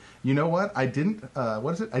said, you know what? I didn't, I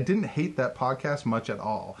didn't hate that podcast much at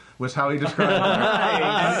all, was how he described it.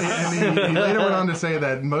 And he later went on to say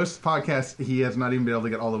that most podcasts he has not even been able to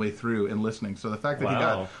get all the way through in listening. So the fact that he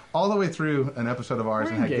got all the way through an episode of ours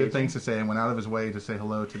and had good things to say and went out of his way to say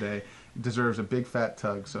hello today deserves a big fat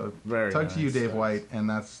tug. So tug to you, Dave White, and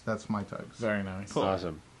that's my tugs. Very nice. Cool.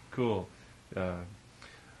 Awesome. Cool.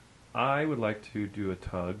 I would like to do a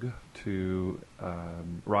tug to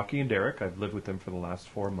Rocky and Derek. I've lived with them for the last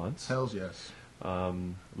 4 months. Hells yes.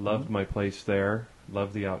 Loved my place there.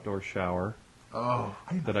 Loved the outdoor shower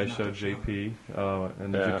that I showed JP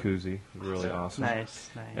and the jacuzzi. Really awesome. Nice.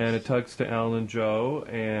 And it tugs to Alan and Joe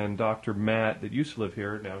and Dr. Matt that used to live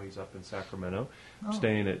here. Now he's up in Sacramento. I'm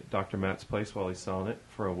staying at Dr. Matt's place while he's selling it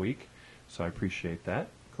for a week. So I appreciate that.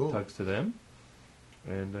 Cool. Tugs to them.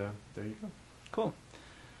 And there you go. Cool.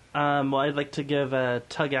 Well, I'd like to give a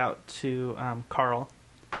tug out to Carl,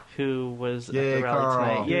 who was at the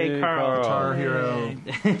rally tonight. Yay, Carl! Guitar hero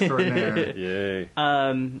extraordinaire. Yay!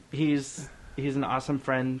 He's an awesome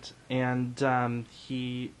friend, and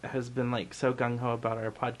he has been like so gung ho about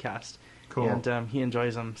our podcast. Cool. And he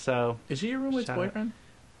enjoys them. So is she your roommate's boyfriend?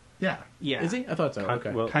 Yeah. Is he? I thought so.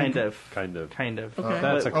 Okay. Well, Kind of. Okay.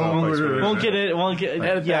 That's a complex relationship. Won't get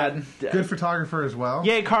it. Good photographer as well.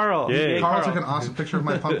 Yay, Carl! Yay. Carl took an awesome picture of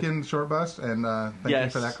my pumpkin short bust, and thank you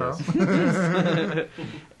for that, Carl.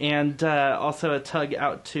 And also a tug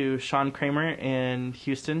out to Sean Kramer in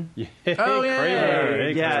Houston. Yeah. Oh, yeah. Kramer.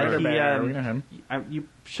 Hey, Yeah, Kramer. Writer he, Bear. We know him. You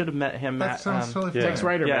should have met him That at sounds totally fun. Tex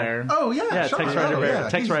Writer Yeah. Bear. Oh, yeah. Yeah, Sean. Tex Writer Bear. Yeah.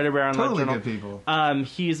 Tex He's Writer Bear on totally Live good Journal. people.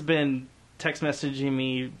 He's been text messaging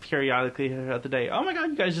me periodically throughout the day. Oh my god,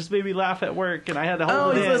 you guys just made me laugh at work, and I had to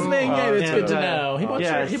hold he's it in. listening. Yeah, that's And, good to know. He bought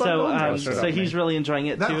yeah, he bought so he's really enjoying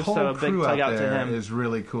it That too. whole So a big crew tug out out to there him. is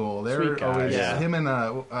really cool. They're Sweet guys. always Yeah. him and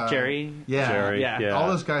Jerry. Yeah, Jerry. Yeah. Yeah. all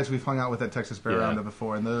those guys we've hung out with at Texas Bear Yeah. Roundup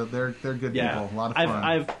before, and they're good Yeah, people. A lot of fun.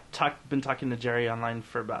 I've been talking to Jerry online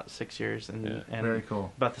for about 6 years, and Very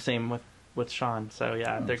cool. About the same with Sean. So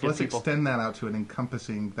yeah, they're So good let's people. extend that out to an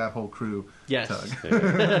encompassing that whole crew Yes. tug.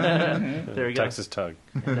 There we go. Texas tug.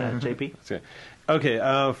 And, JP.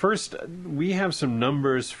 Okay, first, we have some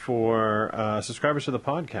numbers for subscribers to the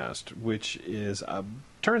podcast, which is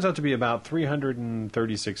turns out to be about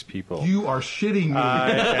 336 people. You are shitting me.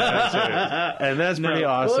 And that's pretty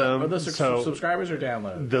awesome. Are those subscribers or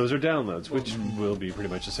downloads? Those are downloads, which will be pretty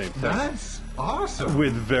much the same thing. That's awesome.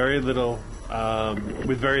 With very little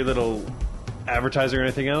advertising or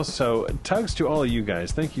anything else. So, tugs to all of you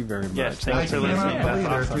guys. Thank you very much. Yes, I thanks for listening. cannot believe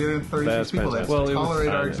That's there's awesome. 336 That's people that fantastic. Well, it was- tolerate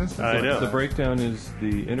I our know. existence. I know. The breakdown is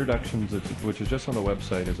the introductions, which is just on the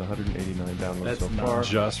website, is 189 downloads That's so not- far.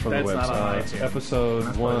 Just from That's the not on website. iTunes. Episode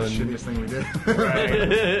That's probably the 1. shittiest thing we did.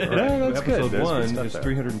 Yeah, that's good. Episode There's 1 good stuff is there.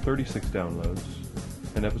 336 downloads,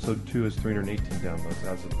 and episode 2 is 318 downloads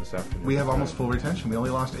as of this afternoon. We have almost full retention. We only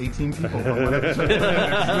lost 18 people from one episode.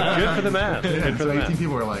 Good for the math. Good And for so the 18 math.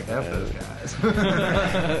 people were like, F those guys.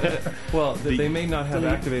 Well, they may not have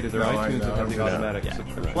activated their No, I iTunes know. and have the Yeah. automatic Yeah.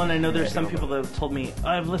 subscription. Well, and I know there's some people that have told me,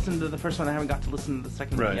 I've listened to the first one, I haven't got to listen to the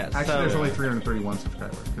second Right. one yet. Actually, so there's only 331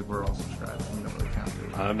 subscribers because we're all subscribed. We don't really count, do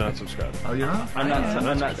we? I'm not subscribed. Oh, you're not? I'm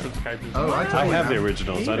not subscribed. Oh, I I totally have the am.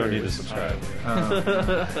 originals. I don't need to subscribe. I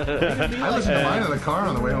listened to mine in the car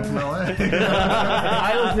on the way home from LA.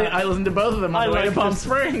 I listened to both of them on the way to Palm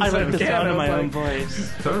Springs. I like the so sound of I was my own like,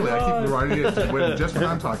 voice. Totally. I keep writing it just when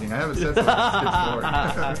I'm talking. I haven't said something. It's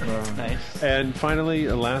a good story. Nice. And finally,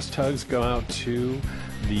 last tugs go out to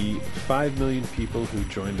the 5 million people who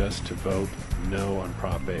joined us to vote no on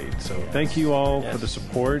Prop 8. So thank you all for the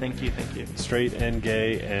support. Thank you. Straight and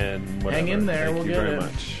gay and whatever. Hang in there, Thank we'll you get very it.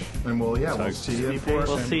 much. And we'll Tugs. see you for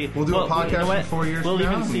We'll see. We'll do a podcast you know what? in 4 years We'll from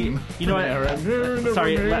even now. see. You know what? Yeah,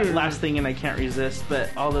 Sorry, last thing, and I can't resist,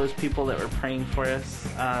 but all those people that were praying for us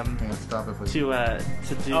Yeah, stop it, please. to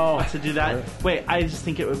do that. Wait, I just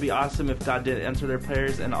think it would be awesome if God did answer their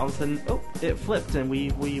prayers, and all of a sudden, it flipped, and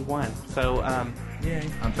we won. So, yay.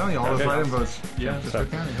 I'm telling you, all those Okay. write-in votes. Yeah. Sister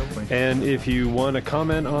County, hopefully. And if you want to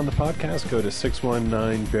comment on the podcast, go to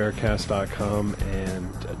 619bearcast.com and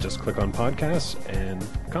just click on podcasts and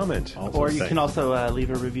comment. Or you can also leave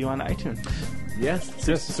a review on iTunes. Yes,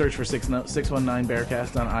 search for 619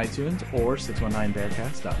 Bearcast on iTunes or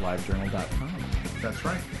 619bearcast.livejournal.com. That's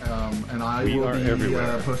right. And I We will are be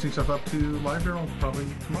everywhere. posting stuff up to LiveJournal probably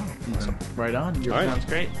tomorrow. Awesome. Right on. All right. Sounds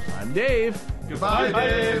great. I'm Dave. Goodbye,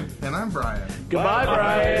 Dave. And I'm Brian. Goodbye,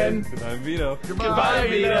 Brian. I'm Vito. Goodbye,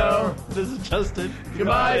 Vito. This is Justin.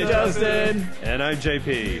 Goodbye, Justin. And I'm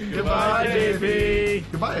JP. Goodbye, JP.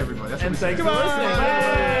 Goodbye, everybody. That's what And we say. thanks for listening.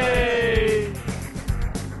 Bye.